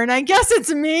whistleblower here, and I guess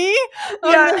it's me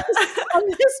on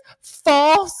this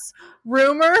false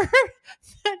rumor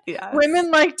that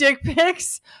women like dick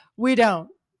pics. We don't.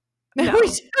 No.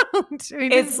 We don't.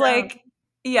 It's like,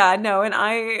 yeah, no, and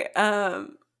I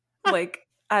like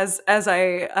as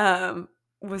I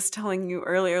was telling you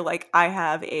earlier, like I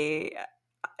have a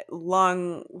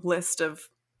long list of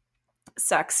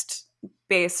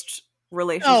sext-based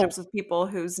relationships with people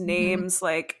whose names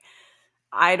like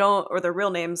I don't, or their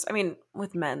real names. I mean,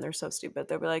 with men, they're so stupid.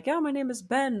 They'll be like, "Yeah, my name is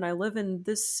Ben, and I live in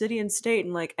this city and state,"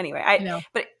 and like, anyway,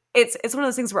 but it's one of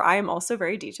those things where I am also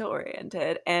very detail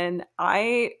oriented, and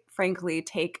I frankly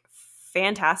take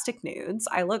fantastic nudes.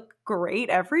 I look great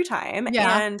every time.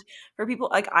 And for people,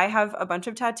 like I have a bunch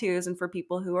of tattoos, and for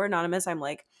people who are anonymous, I'm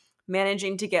like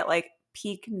managing to get like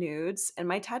peak nudes, and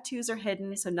my tattoos are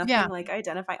hidden, so nothing like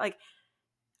identify. Like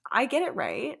I get it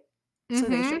right, so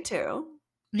they should too.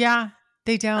 Yeah,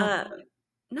 they don't.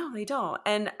 No, they don't.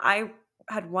 And I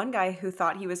had one guy who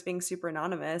thought he was being super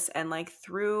anonymous, and like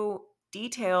through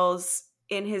details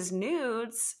in his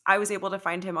nudes, I was able to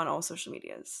find him on all social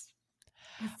medias.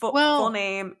 Full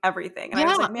name, everything. And I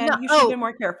was like, man, you should have been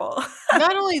more careful.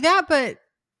 Not only that, but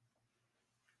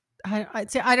I'd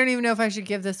say I don't even know if I should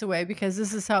give this away, because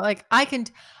this is how, like, I can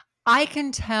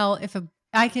tell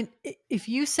if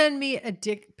you send me a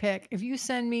dick pic, if you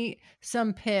send me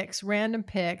some pics, random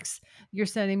pics, you're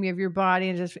sending me of your body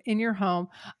and just in your home,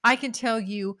 I can tell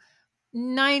you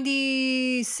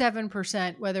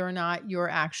 97% whether or not you're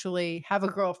actually have a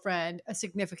girlfriend, a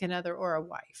significant other, or a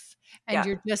wife, and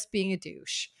you're just being a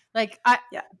douche. Like I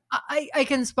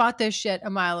can spot this shit a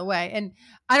mile away, and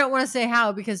I don't want to say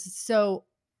how because it's so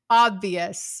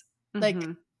obvious. Like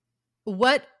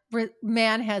what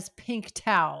man has pink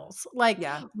towels? Like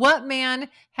what man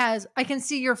has? I can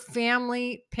see your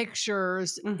family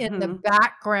pictures in the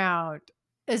background.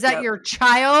 Is that your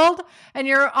child and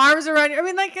your arms around you? I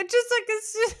mean, like, it's just.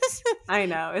 I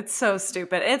know. It's so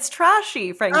stupid. It's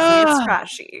trashy, frankly. It's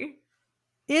trashy.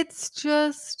 It's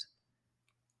just,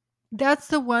 that's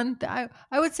the one, I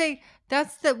would say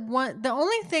that's the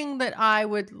only thing that I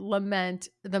would lament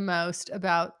the most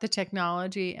about the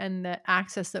technology and the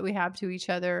access that we have to each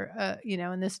other, you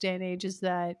know, in this day and age is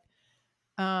that,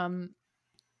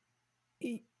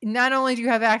 not only do you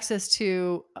have access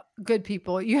to good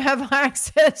people, you have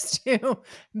access to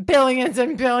billions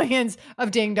and billions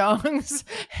of ding dongs.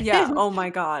 Yeah. Oh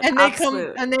my God.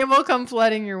 And they will come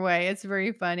flooding your way. It's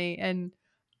very funny. And,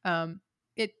 I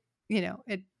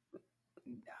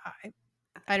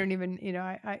don't even,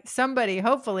 somebody,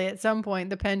 hopefully at some point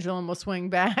the pendulum will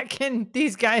swing back and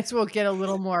these guys will get a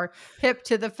little more hip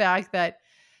to the fact that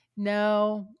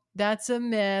no, that's a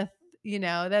myth.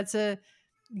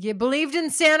 You believed in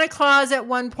Santa Claus at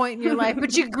one point in your life,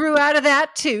 but you grew out of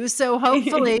that too. So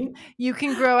hopefully you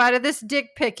can grow out of this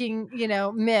dick picking,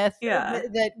 myth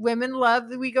that women love.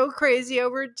 We go crazy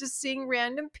over just seeing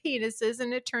random penises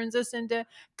and it turns us into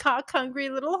cock hungry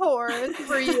little whores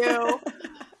for you.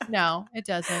 No, it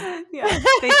doesn't. Yeah.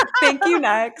 Thank you.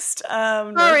 Next.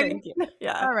 No, thank you.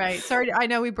 Yeah. All right. Sorry. I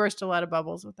know we burst a lot of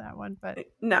bubbles with that one, but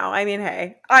no, I mean,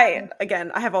 hey, I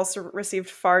have also received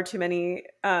far too many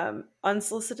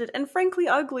unsolicited and frankly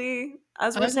ugly,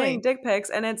 as we're saying, dick pics.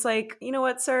 And it's like, you know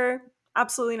what, sir?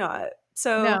 Absolutely not.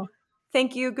 So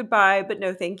thank you. Goodbye. But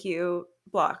no, thank you.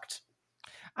 Blocked.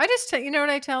 I just, you know what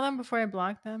I tell them before I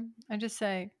block them? I just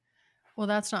say, well,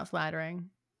 that's not flattering.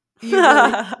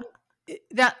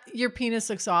 That your penis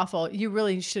looks awful. You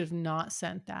really should have not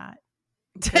sent that.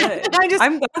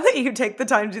 I'm glad that you take the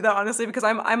time to do that, honestly, because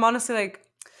I'm honestly like,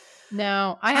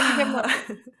 no, I have to give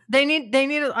them. They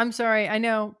need. I'm sorry. I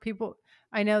know people.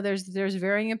 I know there's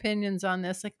varying opinions on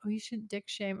this. Like, oh, you shouldn't dick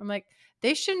shame. I'm like,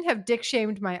 they shouldn't have dick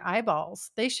shamed my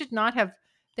eyeballs. They should not have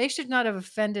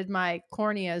offended my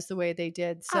corneas the way they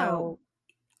did. So.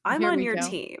 I'm on your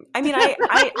team. I mean,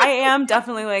 I am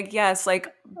definitely like, yes,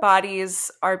 like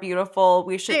bodies are beautiful.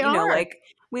 We should, like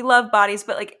we love bodies,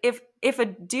 but like if a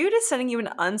dude is sending you an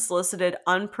unsolicited,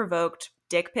 unprovoked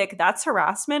dick pic, that's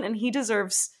harassment and he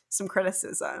deserves some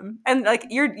criticism. And like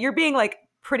you're being like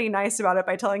pretty nice about it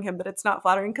by telling him that it's not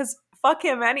flattering because fuck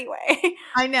him anyway.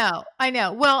 I know.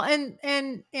 Well, and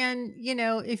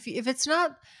if it's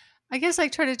not, I guess I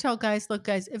try to tell guys, look,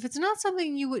 guys, if it's not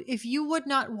something if you would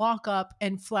not walk up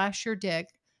and flash your dick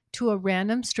to a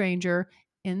random stranger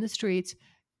in the streets,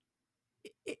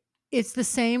 it's the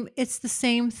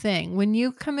same thing. When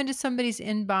you come into somebody's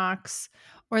inbox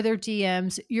or their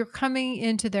DMs, you're coming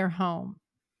into their home.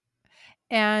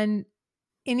 And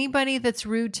anybody that's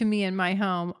rude to me in my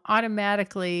home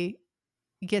automatically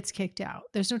gets kicked out.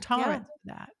 There's no tolerance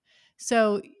for that.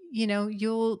 So,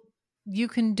 you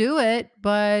can do it,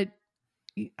 but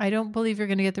I don't believe you're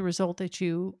going to get the result that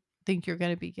you think you're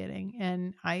going to be getting.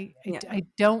 And I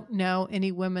don't know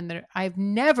any women I've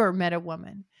never met a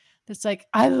woman that's like,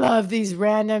 I love these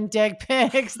random dick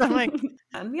pics. I'm like,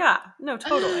 yeah, no,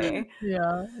 totally.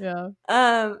 Yeah.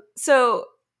 So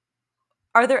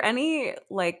are there any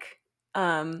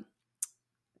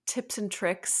tips and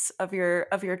tricks of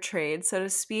your trade, so to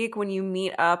speak, when you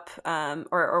meet up,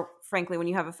 or frankly, when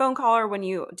you have a phone call or when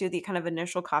you do the kind of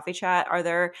initial coffee chat? Are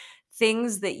there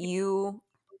things that you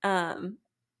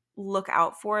look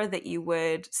out for that you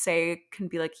would say can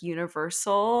be like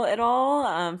universal at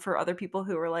all, for other people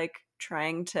who are like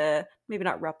trying to maybe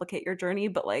not replicate your journey,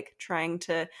 but like trying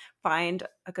to find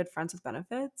a good friends with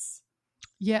benefits?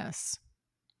 Yes.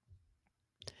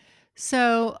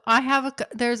 So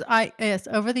yes,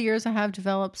 over the years I have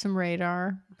developed some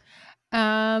radar.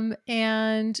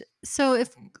 And so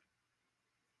if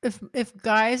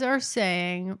guys are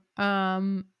saying,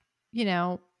 that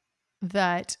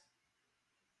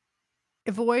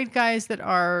avoid guys that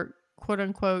are quote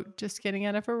unquote just getting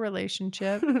out of a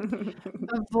relationship,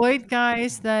 avoid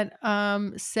guys that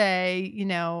say,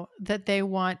 that they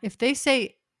want, if they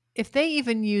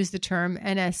even use the term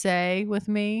NSA with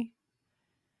me,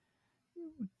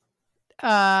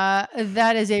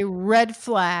 that is a red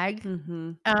flag.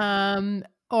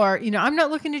 Or, I'm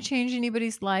not looking to change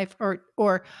anybody's life,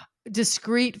 or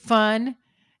discreet fun.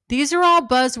 These are all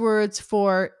buzzwords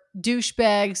for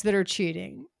douchebags that are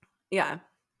cheating. Yeah.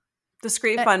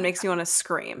 Discreet fun makes you want to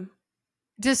scream.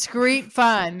 Discreet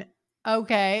fun.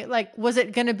 Okay. Like, was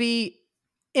it going to be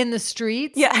in the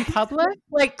streets, in public?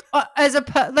 Like, as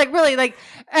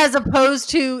opposed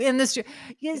to in the street.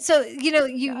 So,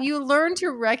 you learn to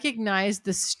recognize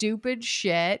the stupid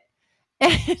shit.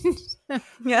 And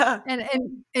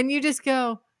and you just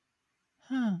go,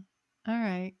 huh, all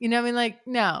right.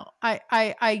 No,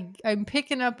 I'm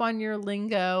picking up on your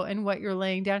lingo and what you're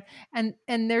laying down, and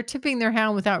they're tipping their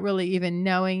hand without really even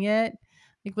knowing it.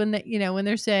 Like when when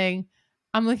they're saying,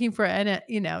 I'm looking for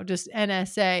just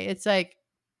NSA, it's like,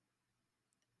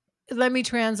 let me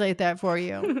translate that for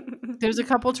you. There's a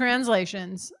couple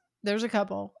translations.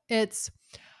 It's,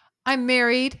 I'm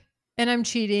married and I'm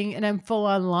cheating and I'm full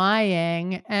on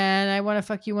lying and I want to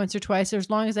fuck you once or twice, as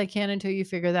long as I can, until you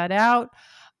figure that out.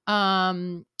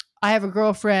 I have a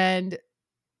girlfriend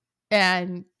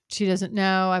and she doesn't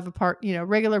know. I have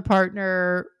regular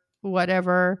partner,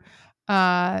 whatever.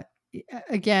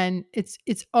 Again,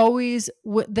 it's always,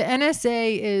 the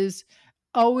NSA is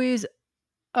always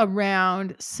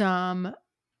around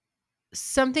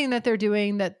something that they're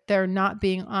doing that they're not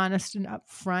being honest and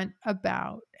upfront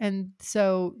about. And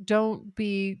so don't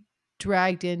be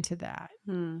dragged into that.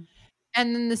 And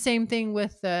then the same thing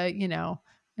with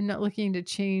I'm not looking to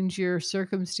change your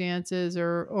circumstances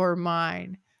or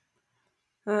mine.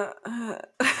 Well,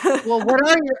 what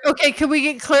are okay, can we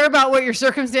get clear about what your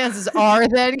circumstances are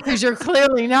then? Because you're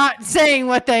clearly not saying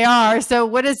what they are. So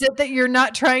what is it that you're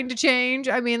not trying to change?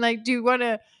 I mean, like, do you want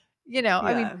to,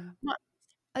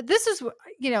 this is,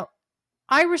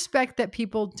 I respect that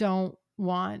people don't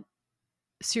want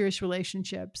serious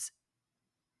relationships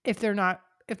if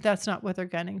that's not what they're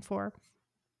gunning for.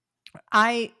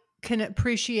 I can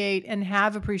appreciate and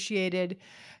have appreciated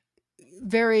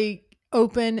very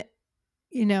open,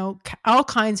 all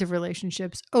kinds of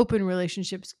relationships, open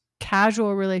relationships,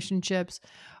 casual relationships.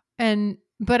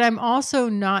 But I'm also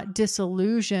not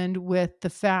disillusioned with the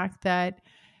fact that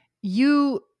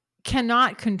you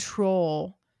cannot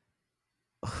control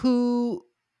the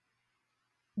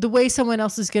way someone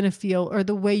else is going to feel, or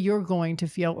the way you're going to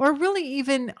feel, or really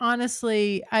even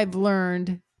honestly, I've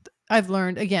learned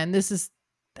again,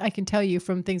 I can tell you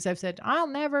from things I've said, I'll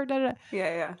never,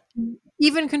 Yeah.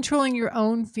 Even controlling your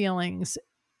own feelings,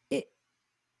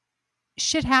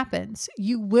 shit happens.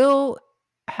 You will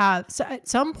have, so at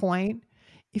some point,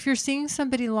 if you're seeing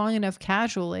somebody long enough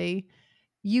casually,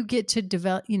 you get to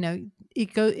develop,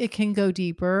 it can go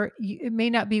deeper. It may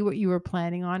not be what you were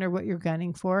planning on or what you're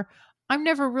gunning for. I'm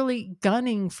never really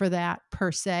gunning for that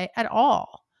per se at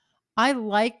all. I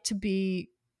like to be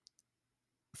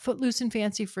footloose and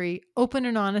fancy free, open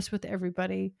and honest with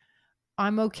everybody.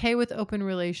 I'm okay with open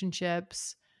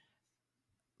relationships,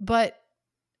 but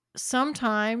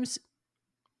sometimes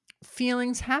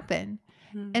feelings happen.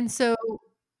 And so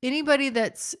anybody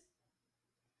that's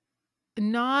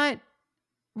not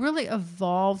really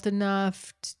evolved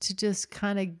enough to just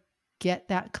kind of get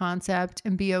that concept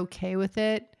and be okay with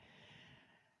it.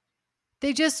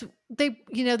 They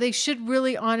should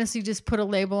really honestly just put a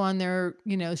label on their,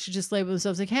 should just label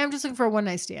themselves like, hey, I'm just looking for a one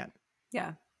night stand.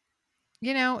 Yeah.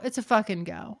 It's a fucking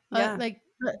go. Yeah.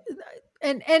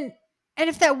 And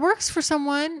if that works for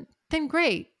someone, then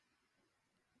great.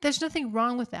 There's nothing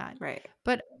wrong with that. Right.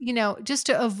 But, just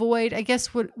to avoid, I guess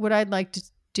what I'd like to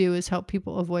do is help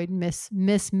people avoid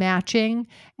mismatching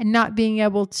and not being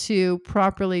able to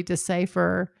properly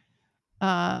decipher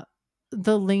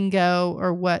the lingo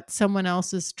or what someone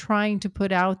else is trying to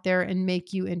put out there and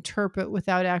make you interpret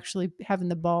without actually having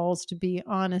the balls to be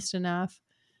honest enough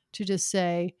to just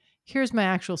say, here's my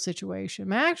actual situation.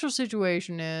 My actual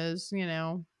situation is,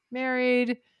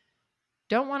 married,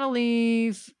 don't want to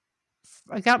leave.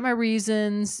 I got my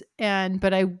reasons,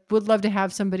 but I would love to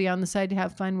have somebody on the side to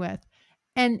have fun with.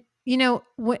 And,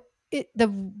 the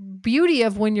beauty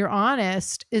of when you're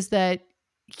honest is that,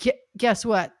 guess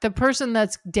what? The person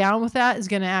that's down with that is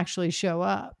going to actually show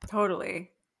up.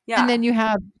 Totally. Yeah. And then you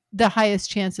have the highest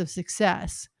chance of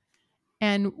success.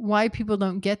 And why people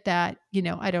don't get that,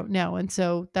 I don't know. And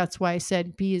so that's why I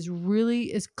said be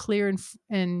as clear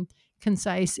and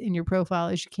concise in your profile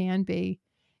as you can be.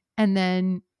 And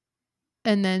then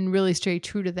really stay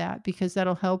true to that, because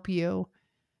that'll help you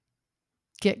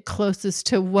get closest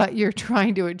to what you're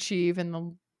trying to achieve in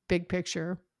the big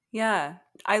picture. Yeah.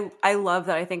 I love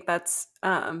that. I think that's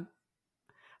I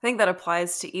think that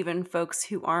applies to even folks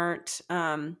who aren't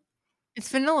it's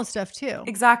vanilla stuff too.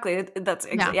 Exactly. That's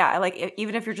yeah. Like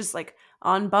even if you're just like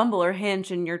on Bumble or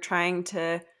Hinge and you're trying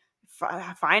to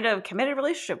find a committed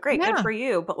relationship, great, good for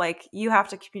you. But like you have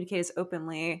to communicate as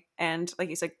openly and, like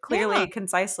you said, clearly,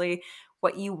 concisely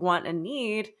what you want and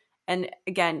need. And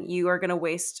again, you're going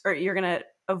to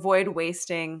avoid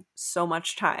wasting so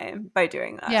much time by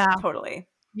doing that. Yeah. Totally.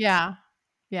 Yeah.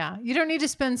 Yeah. You don't need to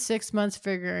spend 6 months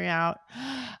figuring out,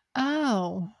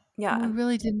 oh, yeah, we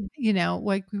really didn't,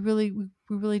 like we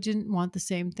really didn't want the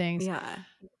same things. Yeah.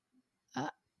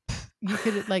 You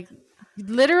could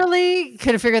literally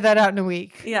could have figured that out in a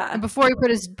week. Yeah. And before he put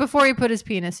his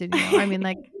penis in you. I mean,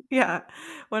 like, yeah,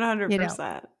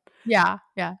 100%. Yeah.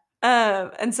 Yeah.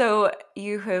 And so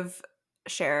you have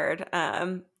shared,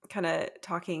 kind of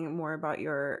talking more about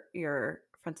your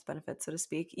friends with benefits, so to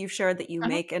speak. You've shared that you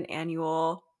make an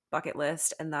annual bucket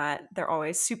list and that they're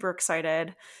always super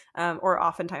excited, or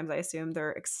oftentimes I assume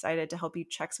they're excited to help you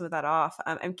check some of that off.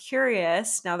 I'm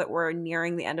curious, now that we're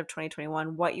nearing the end of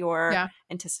 2021, what your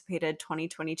anticipated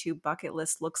 2022 bucket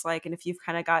list looks like, and if you've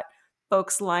kind of got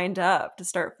folks lined up to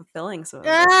start fulfilling some of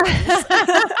those things.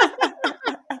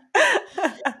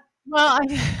 Well,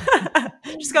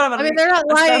 just got them. I mean, they're not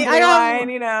lying.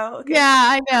 Okay.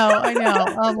 Yeah, I know.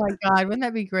 Oh my God, wouldn't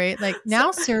that be great? Like,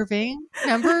 now serving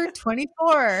number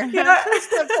 24. Please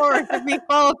step forward to be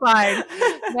qualified.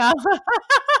 No.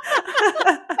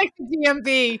 Like the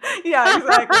DMV. Yeah,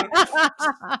 exactly.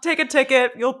 Just take a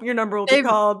ticket. Your number will be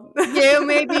called. You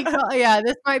may be called. Yeah,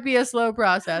 this might be a slow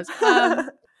process.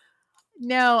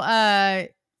 No,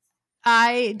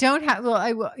 I don't have.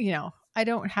 Well, I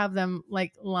don't have them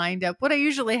like lined up. What I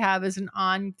usually have is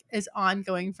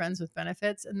ongoing friends with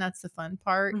benefits, and that's the fun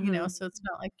part, so it's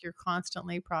not like you're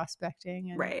constantly prospecting.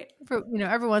 And right.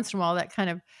 Every once in a while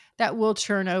that will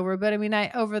churn over. But I mean,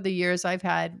 over the years I've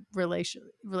had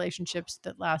relationships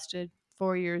that lasted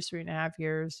 4 years, 3.5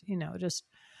 years, just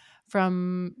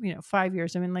from, 5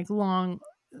 years. I mean, like long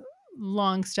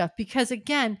stuff, because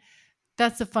again,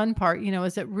 that's the fun part,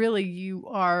 is that really you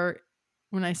are,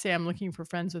 when I say I'm looking for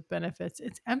friends with benefits,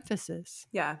 it's emphasis.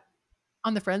 Yeah.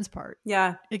 On the friends part.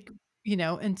 Yeah.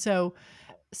 And so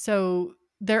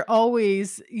they're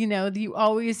always, you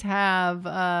always have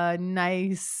a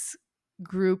nice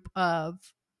group of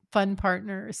fun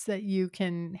partners that you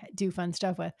can do fun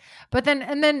stuff with. But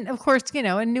then of course,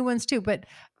 and new ones too. But,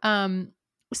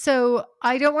 so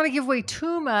I don't want to give away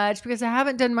too much because I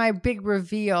haven't done my big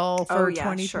reveal for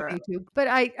 2022, sure. But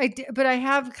I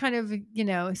have kind of,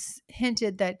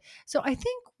 hinted that. So I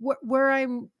think where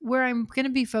I'm going to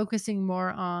be focusing more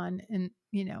on in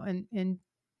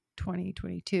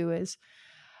 2022 is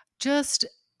just,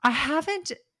 I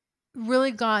haven't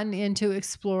really gotten into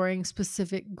exploring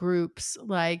specific groups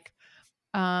like,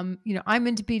 I'm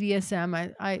into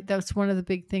BDSM. I that's one of the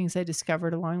big things I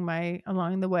discovered along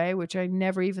the way, which I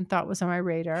never even thought was on my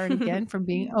radar. And again, from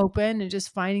being open and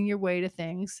just finding your way to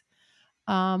things.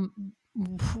 One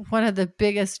of the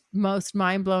biggest, most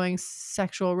mind-blowing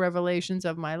sexual revelations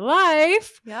of my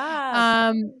life.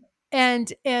 Yeah.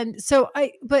 and so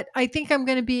but I think I'm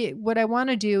going to be, what I want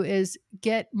to do is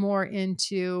get more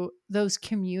into those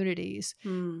communities,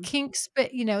 kink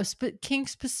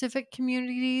specific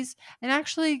communities, and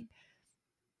actually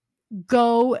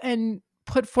go and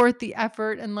put forth the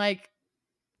effort and like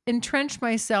entrench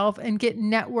myself and get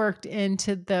networked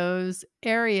into those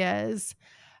areas,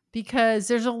 because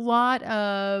there's a lot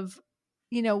of,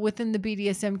 within the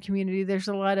BDSM community, there's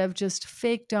a lot of just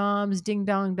fake doms, ding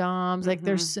dong doms. Like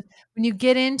there's, when you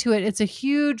get into it, it's a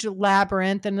huge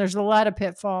labyrinth and there's a lot of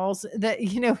pitfalls that,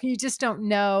 you just don't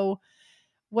know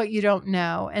what you don't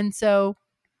know. And so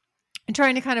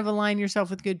trying to kind of align yourself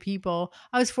with good people.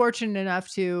 I was fortunate enough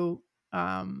to,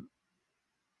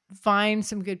 find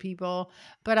some good people,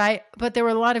 but there were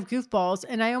a lot of goofballs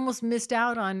and I almost missed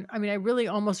out on, I really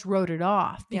almost wrote it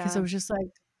off because I was just like,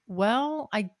 well,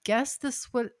 I guess this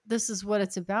is what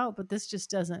it's about, but this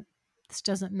doesn't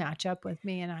match up with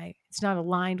me, and it's not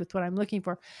aligned with what I'm looking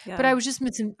for. But I was just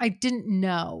missing, I didn't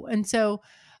know. And so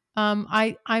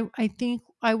I think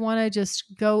I want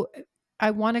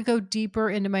to go deeper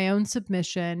into my own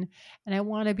submission, and I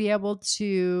want to be able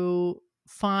to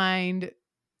find,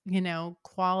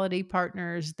 quality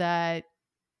partners that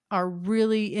are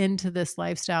really into this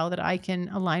lifestyle that I can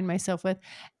align myself with.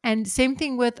 And same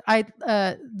thing with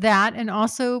that, and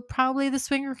also probably the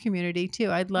swinger community too.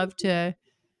 I'd love to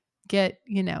get,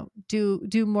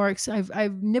 do more.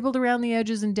 I've nibbled around the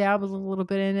edges and dabbled a little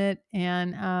bit in it,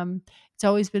 and it's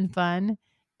always been fun.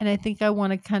 And I think I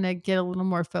want to kind of get a little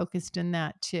more focused in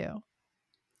that too.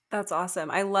 That's awesome.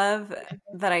 I love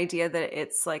that idea that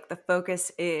it's like the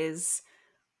focus is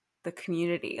the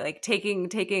community, like taking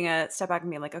a step back and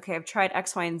being like, okay, I've tried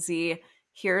X, Y, and Z.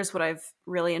 Here's what I've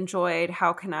really enjoyed.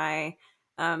 How can I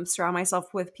surround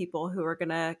myself with people who are going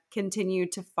to continue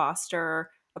to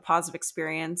foster a positive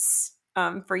experience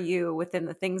for you within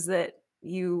the things that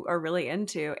you are really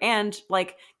into, and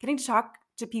like getting to talk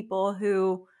to people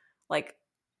who like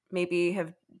maybe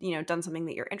have done something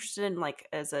that you're interested in, like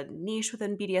as a niche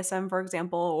within BDSM, for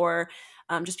example, or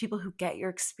just people who get your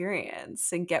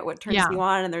experience and get what turns you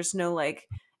on, and there's no like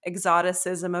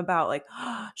exoticism about like,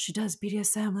 oh, she does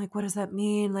BDSM, like what does that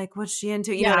mean, like what's she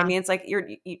into, you know what I mean? It's like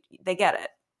they get it.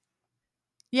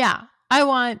 Yeah, I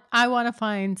want to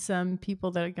find some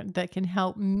people that can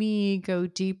help me go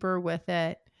deeper with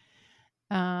it.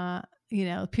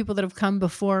 People that have come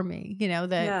before me,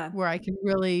 where I can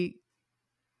really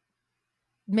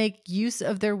make use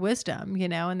of their wisdom,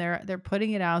 and they're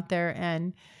putting it out there.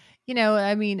 And,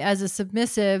 as a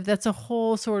submissive, that's a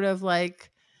whole sort of like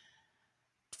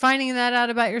finding that out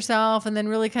about yourself and then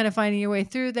really kind of finding your way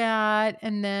through that.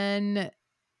 And then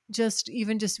just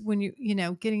when you,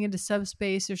 getting into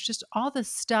subspace, there's just all this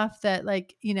stuff that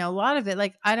like, a lot of it,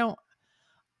 like I don't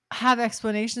have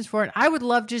explanations for it. I would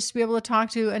love just to be able to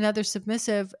talk to another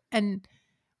submissive and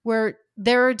where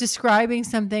they're describing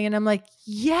something and I'm like,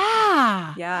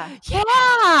 yeah,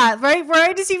 right. Where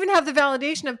I just even have the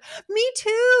validation of me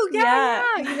too. Yeah.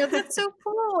 That's so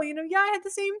cool. I had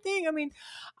the same thing.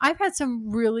 I've had some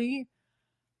really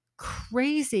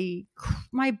crazy,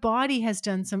 my body has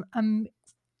done some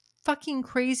fucking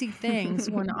crazy things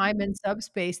when I'm in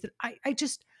subspace that I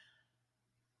just,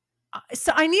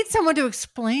 so I need someone to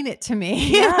explain it to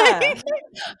me. Yeah.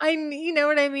 You know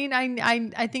what I mean?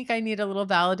 I think I need a little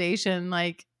validation,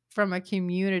 like from a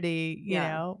community,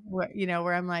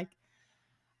 where I'm like,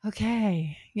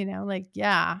 okay, like,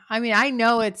 yeah. I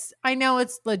know it's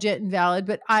legit and valid,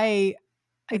 but I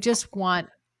just want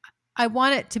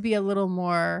it to be a little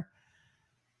more,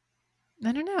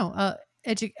 I don't know,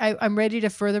 I'm ready to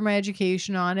further my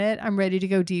education on it. I'm ready to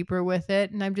go deeper with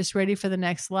it, and I'm just ready for the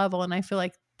next level. And I feel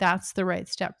like that's the right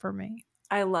step for me.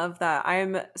 I love that.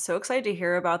 I'm so excited to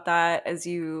hear about that as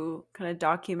you kind of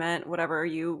document whatever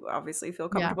you obviously feel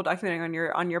comfortable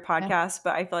documenting on your podcast.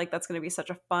 But I feel like that's going to be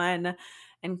such a fun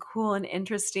and cool and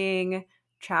interesting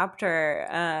chapter.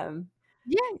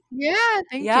 Thank you.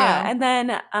 And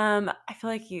then I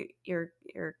feel like you're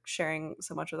sharing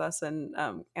so much with us and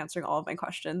answering all of my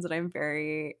questions, and I'm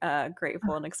very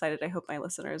grateful and excited. I hope my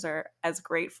listeners are as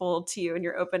grateful to you and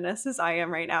your openness as I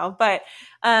am right now. But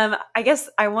I guess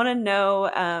I want to know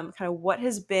kind of what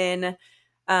has been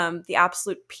the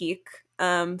absolute peak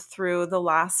through the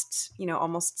last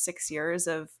almost 6 years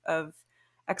of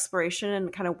exploration,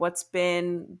 and kind of what's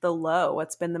been the low,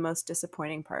 what's been the most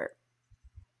disappointing part.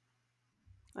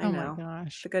 I know. My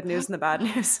gosh. The good news and the bad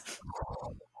news.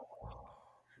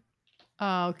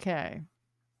 Okay.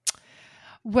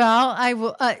 Well, I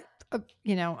will,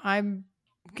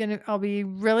 I'll be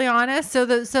really honest. So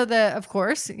of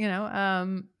course,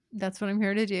 that's what I'm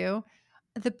here to do.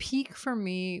 the peak for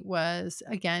me was,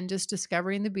 again, just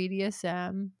discovering the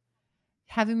BDSM,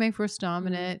 having my first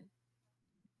dominant,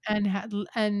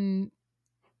 and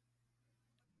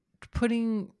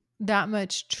putting that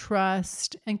much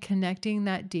trust and connecting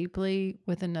that deeply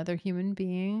with another human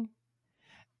being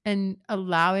and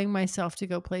allowing myself to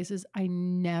go places I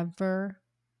never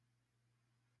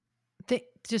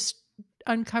just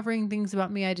uncovering things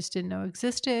about me I just didn't know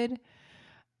existed.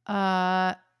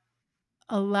 Allowing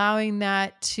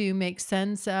that to make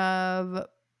sense of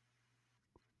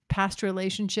past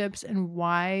relationships and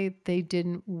why they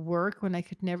didn't work when I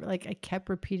could never, like, I kept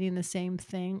repeating the same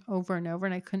thing over and over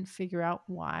and I couldn't figure out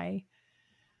why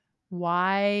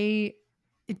it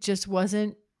just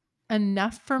wasn't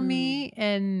enough for me,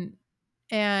 and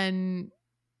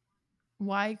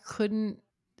why I couldn't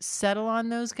settle on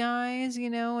those guys,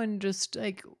 and just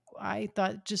like, I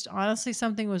thought just honestly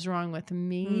something was wrong with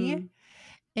me.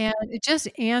 And it just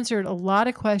answered a lot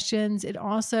of questions. It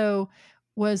also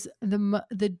was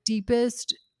the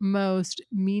deepest, most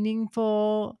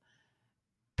meaningful,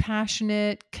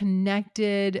 passionate,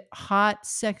 connected, hot,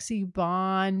 sexy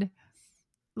bond.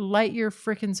 Light your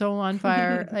freaking soul on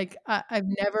fire. Like, I've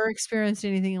never experienced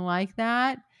anything like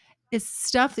that. It's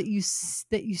stuff that you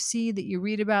see, that you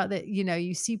read about, that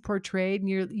you see portrayed, and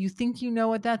you think you know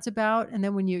what that's about, and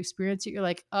then when you experience it, you're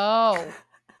like, oh,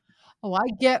 I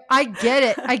get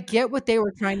it. I get what they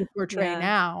were trying to portray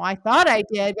now. I thought I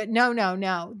did, but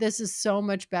no. This is so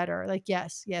much better. Like,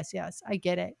 yes, I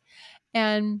get it.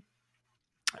 And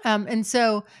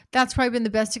so that's probably been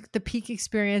the peak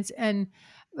experience. And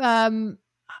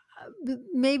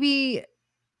maybe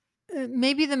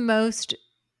the most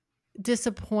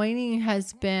disappointing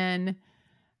has been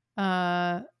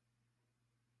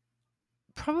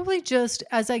probably just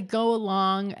as I go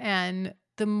along and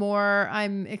the more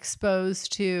I'm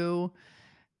exposed to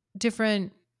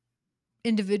different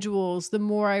individuals, the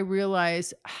more I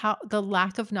realize how the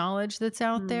lack of knowledge that's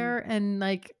out there. And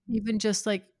like, even just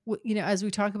like, as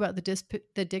we talk about the dick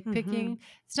picking,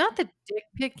 it's not the dick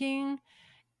picking.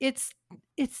 It's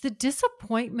the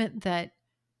disappointment that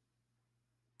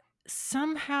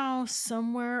somehow,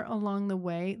 somewhere along the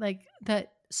way, like,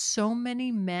 that so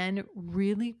many men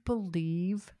really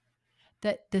believe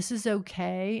that this is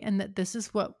okay and that this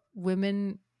is what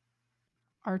women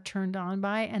are turned on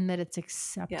by and that it's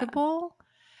acceptable.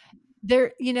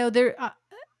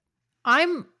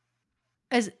 I'm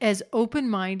as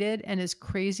open-minded and as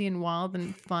crazy and wild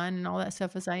and fun and all that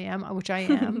stuff as I am, which I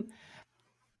am.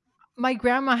 My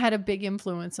grandma had a big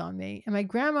influence on me, and my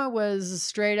grandma was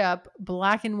straight up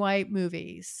black and white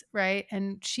movies, right?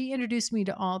 And she introduced me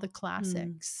to all the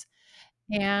classics.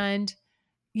 And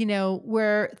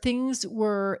where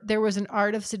there was an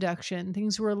art of seduction,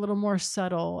 things were a little more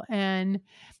subtle, and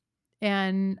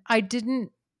I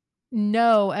didn't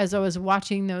know, as I was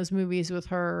watching those movies with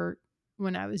her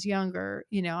when I was younger,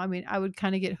 I mean, I would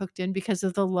kind of get hooked in because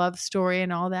of the love story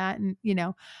and all that. And,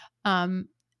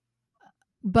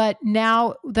 but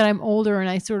now that I'm older and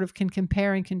I sort of can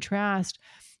compare and contrast,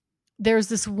 there's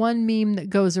this one meme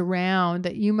that goes around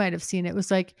that you might have seen. It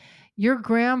was like, your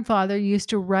grandfather used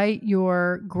to write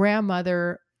your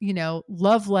grandmother,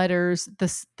 love letters,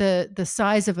 the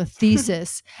size of a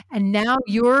thesis. and now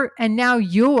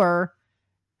you're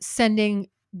sending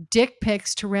dick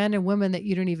pics to random women that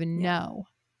you don't even know.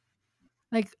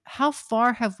 Like, how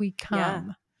far have we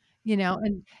come?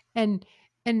 And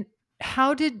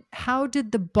how did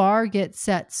the bar get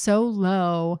set so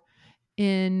low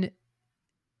in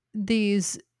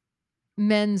these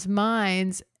men's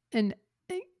minds, and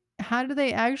how do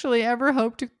they actually ever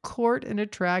hope to court and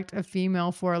attract a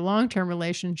female for a long-term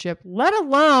relationship, let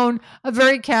alone a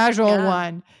very casual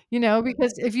one?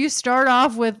 Because if you start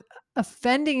off with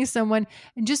offending someone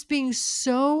and just being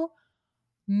so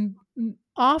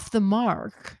off the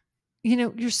mark,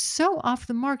 you're so off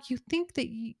the mark, you think that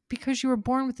because you were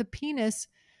born with a penis,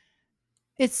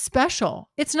 it's special.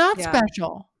 It's not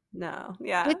special. No.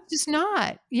 Yeah. It's just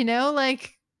not,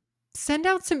 like, send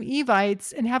out some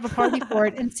Evites and have a party for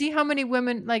it and see how many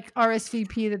women like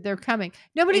RSVP that they're coming.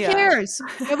 Nobody cares.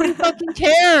 Nobody fucking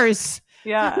cares.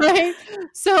 Yeah. Right.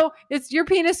 So your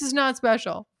penis is not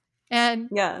special. And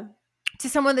to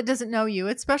someone that doesn't know you,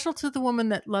 it's special to the woman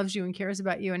that loves you and cares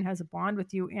about you and has a bond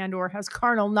with you and or has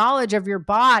carnal knowledge of your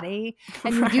body,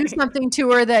 and you do something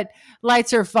to her that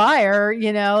lights her fire,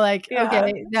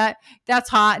 okay, that's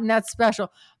hot and that's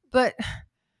special. But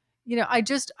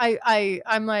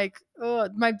I'm like, oh,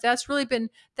 that's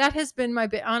been my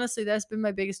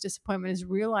biggest disappointment, is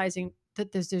realizing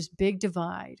that there's this big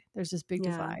divide.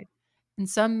 And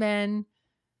some men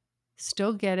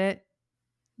still get it.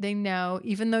 They know,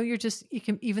 even though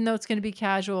even though it's going to be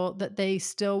casual, that they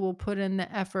still will put in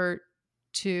the effort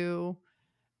to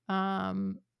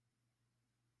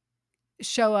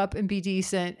show up and be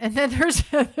decent. And then there's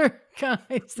other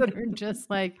guys that are just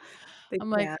like,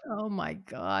 I'm like, oh my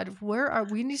God,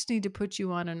 we just need to put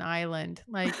you on an island.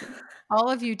 Like all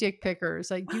of you dick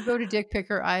pickers, like you go to Dick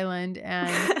Picker Island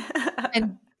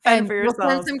and we'll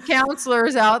send some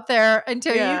counselors out there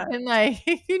until you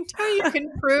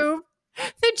can prove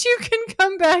that you can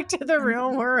come back to the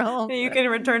real world. You can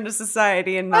return to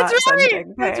society and not send dick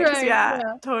pics. That's right.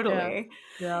 Yeah, totally.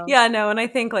 Yeah, no, and I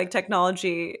think like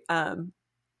technology,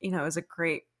 is a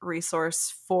great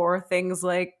resource for things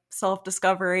like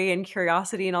self-discovery and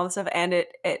curiosity and all this stuff. And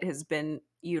it has been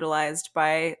utilized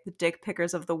by the dick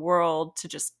pickers of the world to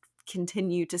just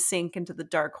continue to sink into the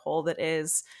dark hole that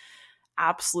is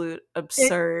absolute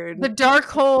absurd. The dark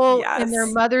hole in their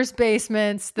mother's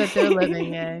basements that they're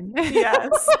living in.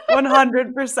 Yes,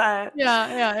 100%.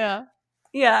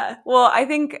 Yeah. Well, I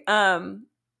think, I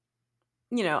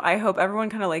hope everyone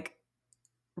kind of like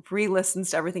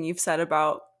re-listens to everything you've said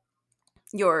about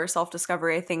your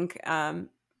self-discovery. I think, again,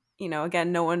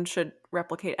 no one should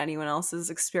replicate anyone else's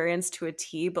experience to a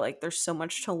T, but like there's so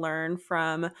much to learn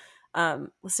from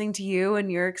listening to you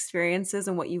and your experiences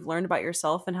and what you've learned about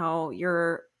yourself and how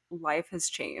your life has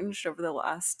changed over the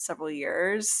last several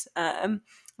years. And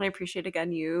I appreciate,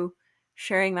 again, you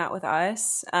sharing that with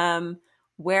us.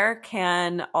 Where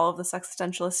can all of the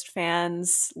Sexistentialist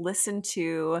fans listen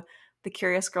to the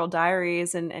Curious Girl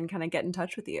Diaries and kind of get in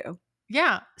touch with you?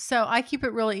 Yeah. So I keep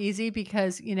it really easy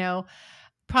because,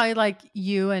 probably like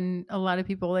you and a lot of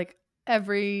people, like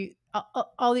we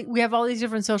have all these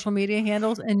different social media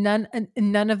handles and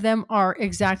none of them are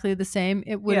exactly the same.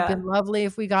 It would have been lovely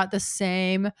if we got the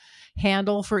same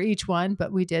handle for each one,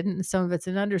 but we didn't. Some of it's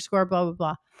an underscore, blah, blah,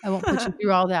 blah. I won't put you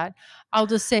through all that. I'll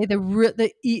just say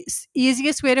the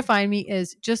easiest way to find me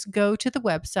is just go to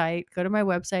my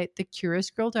website,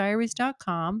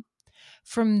 thecuriousgirldiaries.com.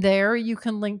 From there, you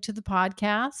can link to the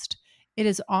podcast. It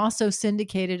is also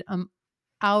syndicated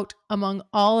out among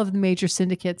all of the major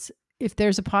syndicates. If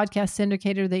there's a podcast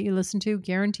syndicator that you listen to,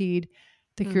 guaranteed,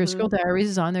 the Curious Girl Diaries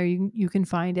is on there. You can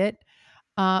find it.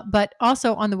 But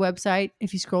also on the website,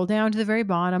 if you scroll down to the very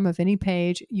bottom of any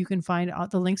page, you can find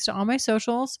the links to all my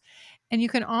socials. And you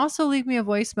can also leave me a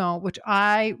voicemail, which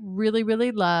I really,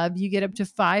 really love. You get up to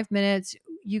 5 minutes.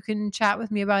 You can chat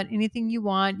with me about anything you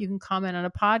want. You can comment on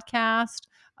a podcast,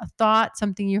 a thought,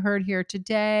 something you heard here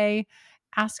today,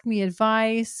 ask me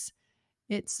advice.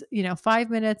 It's, 5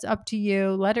 minutes, up to you,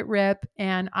 let it rip.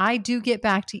 And I do get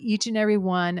back to each and every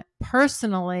one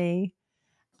personally.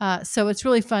 So it's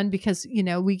really fun because,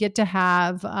 we get to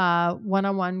have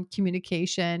one-on-one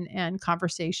communication and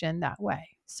conversation that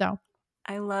way. So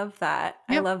I love that.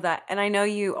 Yep. I love that. And I know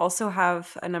you also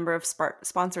have a number of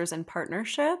sponsors and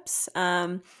partnerships.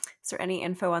 Is there any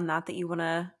info on that you want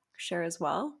to share as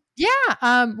well?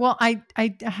 Yeah. Well, I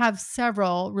have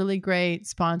several really great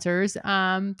sponsors that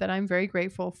I'm very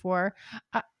grateful for.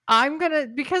 I'm going to,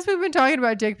 because we've been talking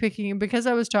about dick picking and because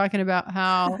I was talking about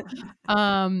how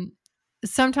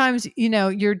sometimes,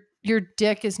 your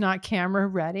dick is not camera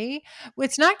ready.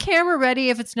 It's not camera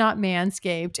ready if it's not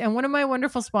Manscaped. And one of my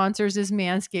wonderful sponsors is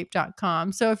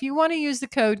manscaped.com. So if you want to use the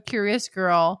code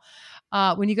CuriousGirl,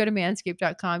 when you go to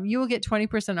manscaped.com, you will get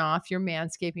 20% off your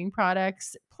manscaping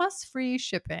products plus free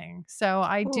shipping. So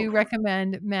I do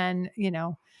recommend men,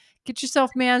 get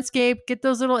yourself Manscaped, get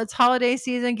those it's holiday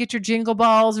season, get your jingle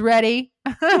balls ready.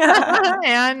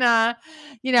 And,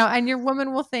 and your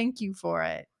woman will thank you for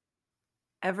it.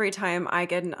 Every time I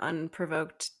get an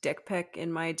unprovoked dick pic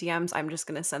in my DMs, I'm just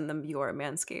going to send them your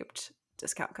Manscaped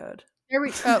discount code. There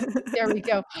we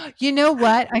go. You know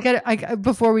what?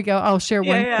 Before we go, I'll share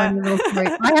one funny little story.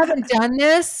 I haven't done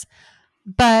this,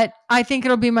 but I think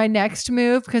it'll be my next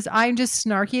move because I'm just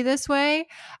snarky this way.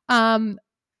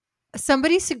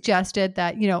 Somebody suggested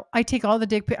that, I take all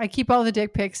the I keep all the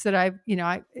dick pics that I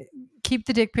keep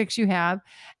the dick pics you have.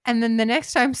 And then the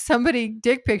next time somebody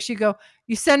dick pics you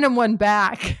send them one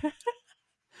back.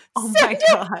 Oh my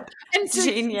God. And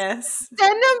genius.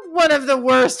 Send them one of the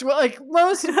worst,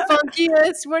 most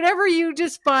funkiest, whatever you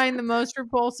just find the most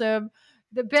repulsive,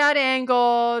 the bad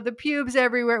angle, the pubes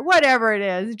everywhere, whatever it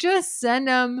is, just send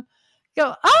them.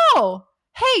 Go, oh,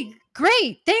 hey,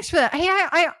 great. Thanks for that. Hey,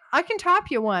 I can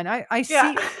top you one. I see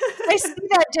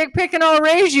that dick pic and I'll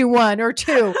raise you one or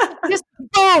two. Just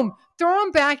boom, throw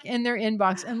them back in their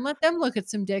inbox and let them look at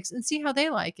some dicks and see how they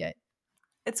like it.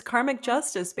 It's karmic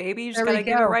justice, baby. You just got to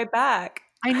give it right back.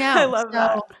 I know. I love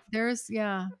that. That's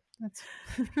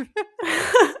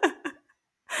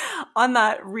on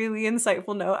that really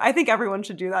insightful note. I think everyone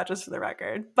should do that, just for the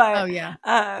record. But oh yeah,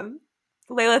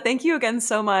 Layla, thank you again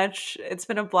so much. It's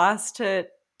been a blast to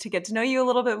get to know you a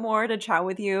little bit more, to chat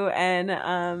with you, and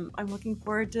I'm looking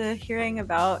forward to hearing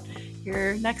about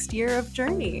your next year of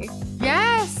journey.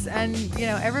 Yes, and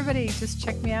everybody just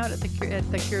check me out at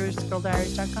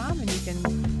thecuriousgirldiaries.com, and you can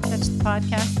catch the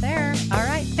podcast there. All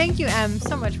right, thank you, Em,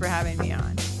 so much for having me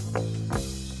on.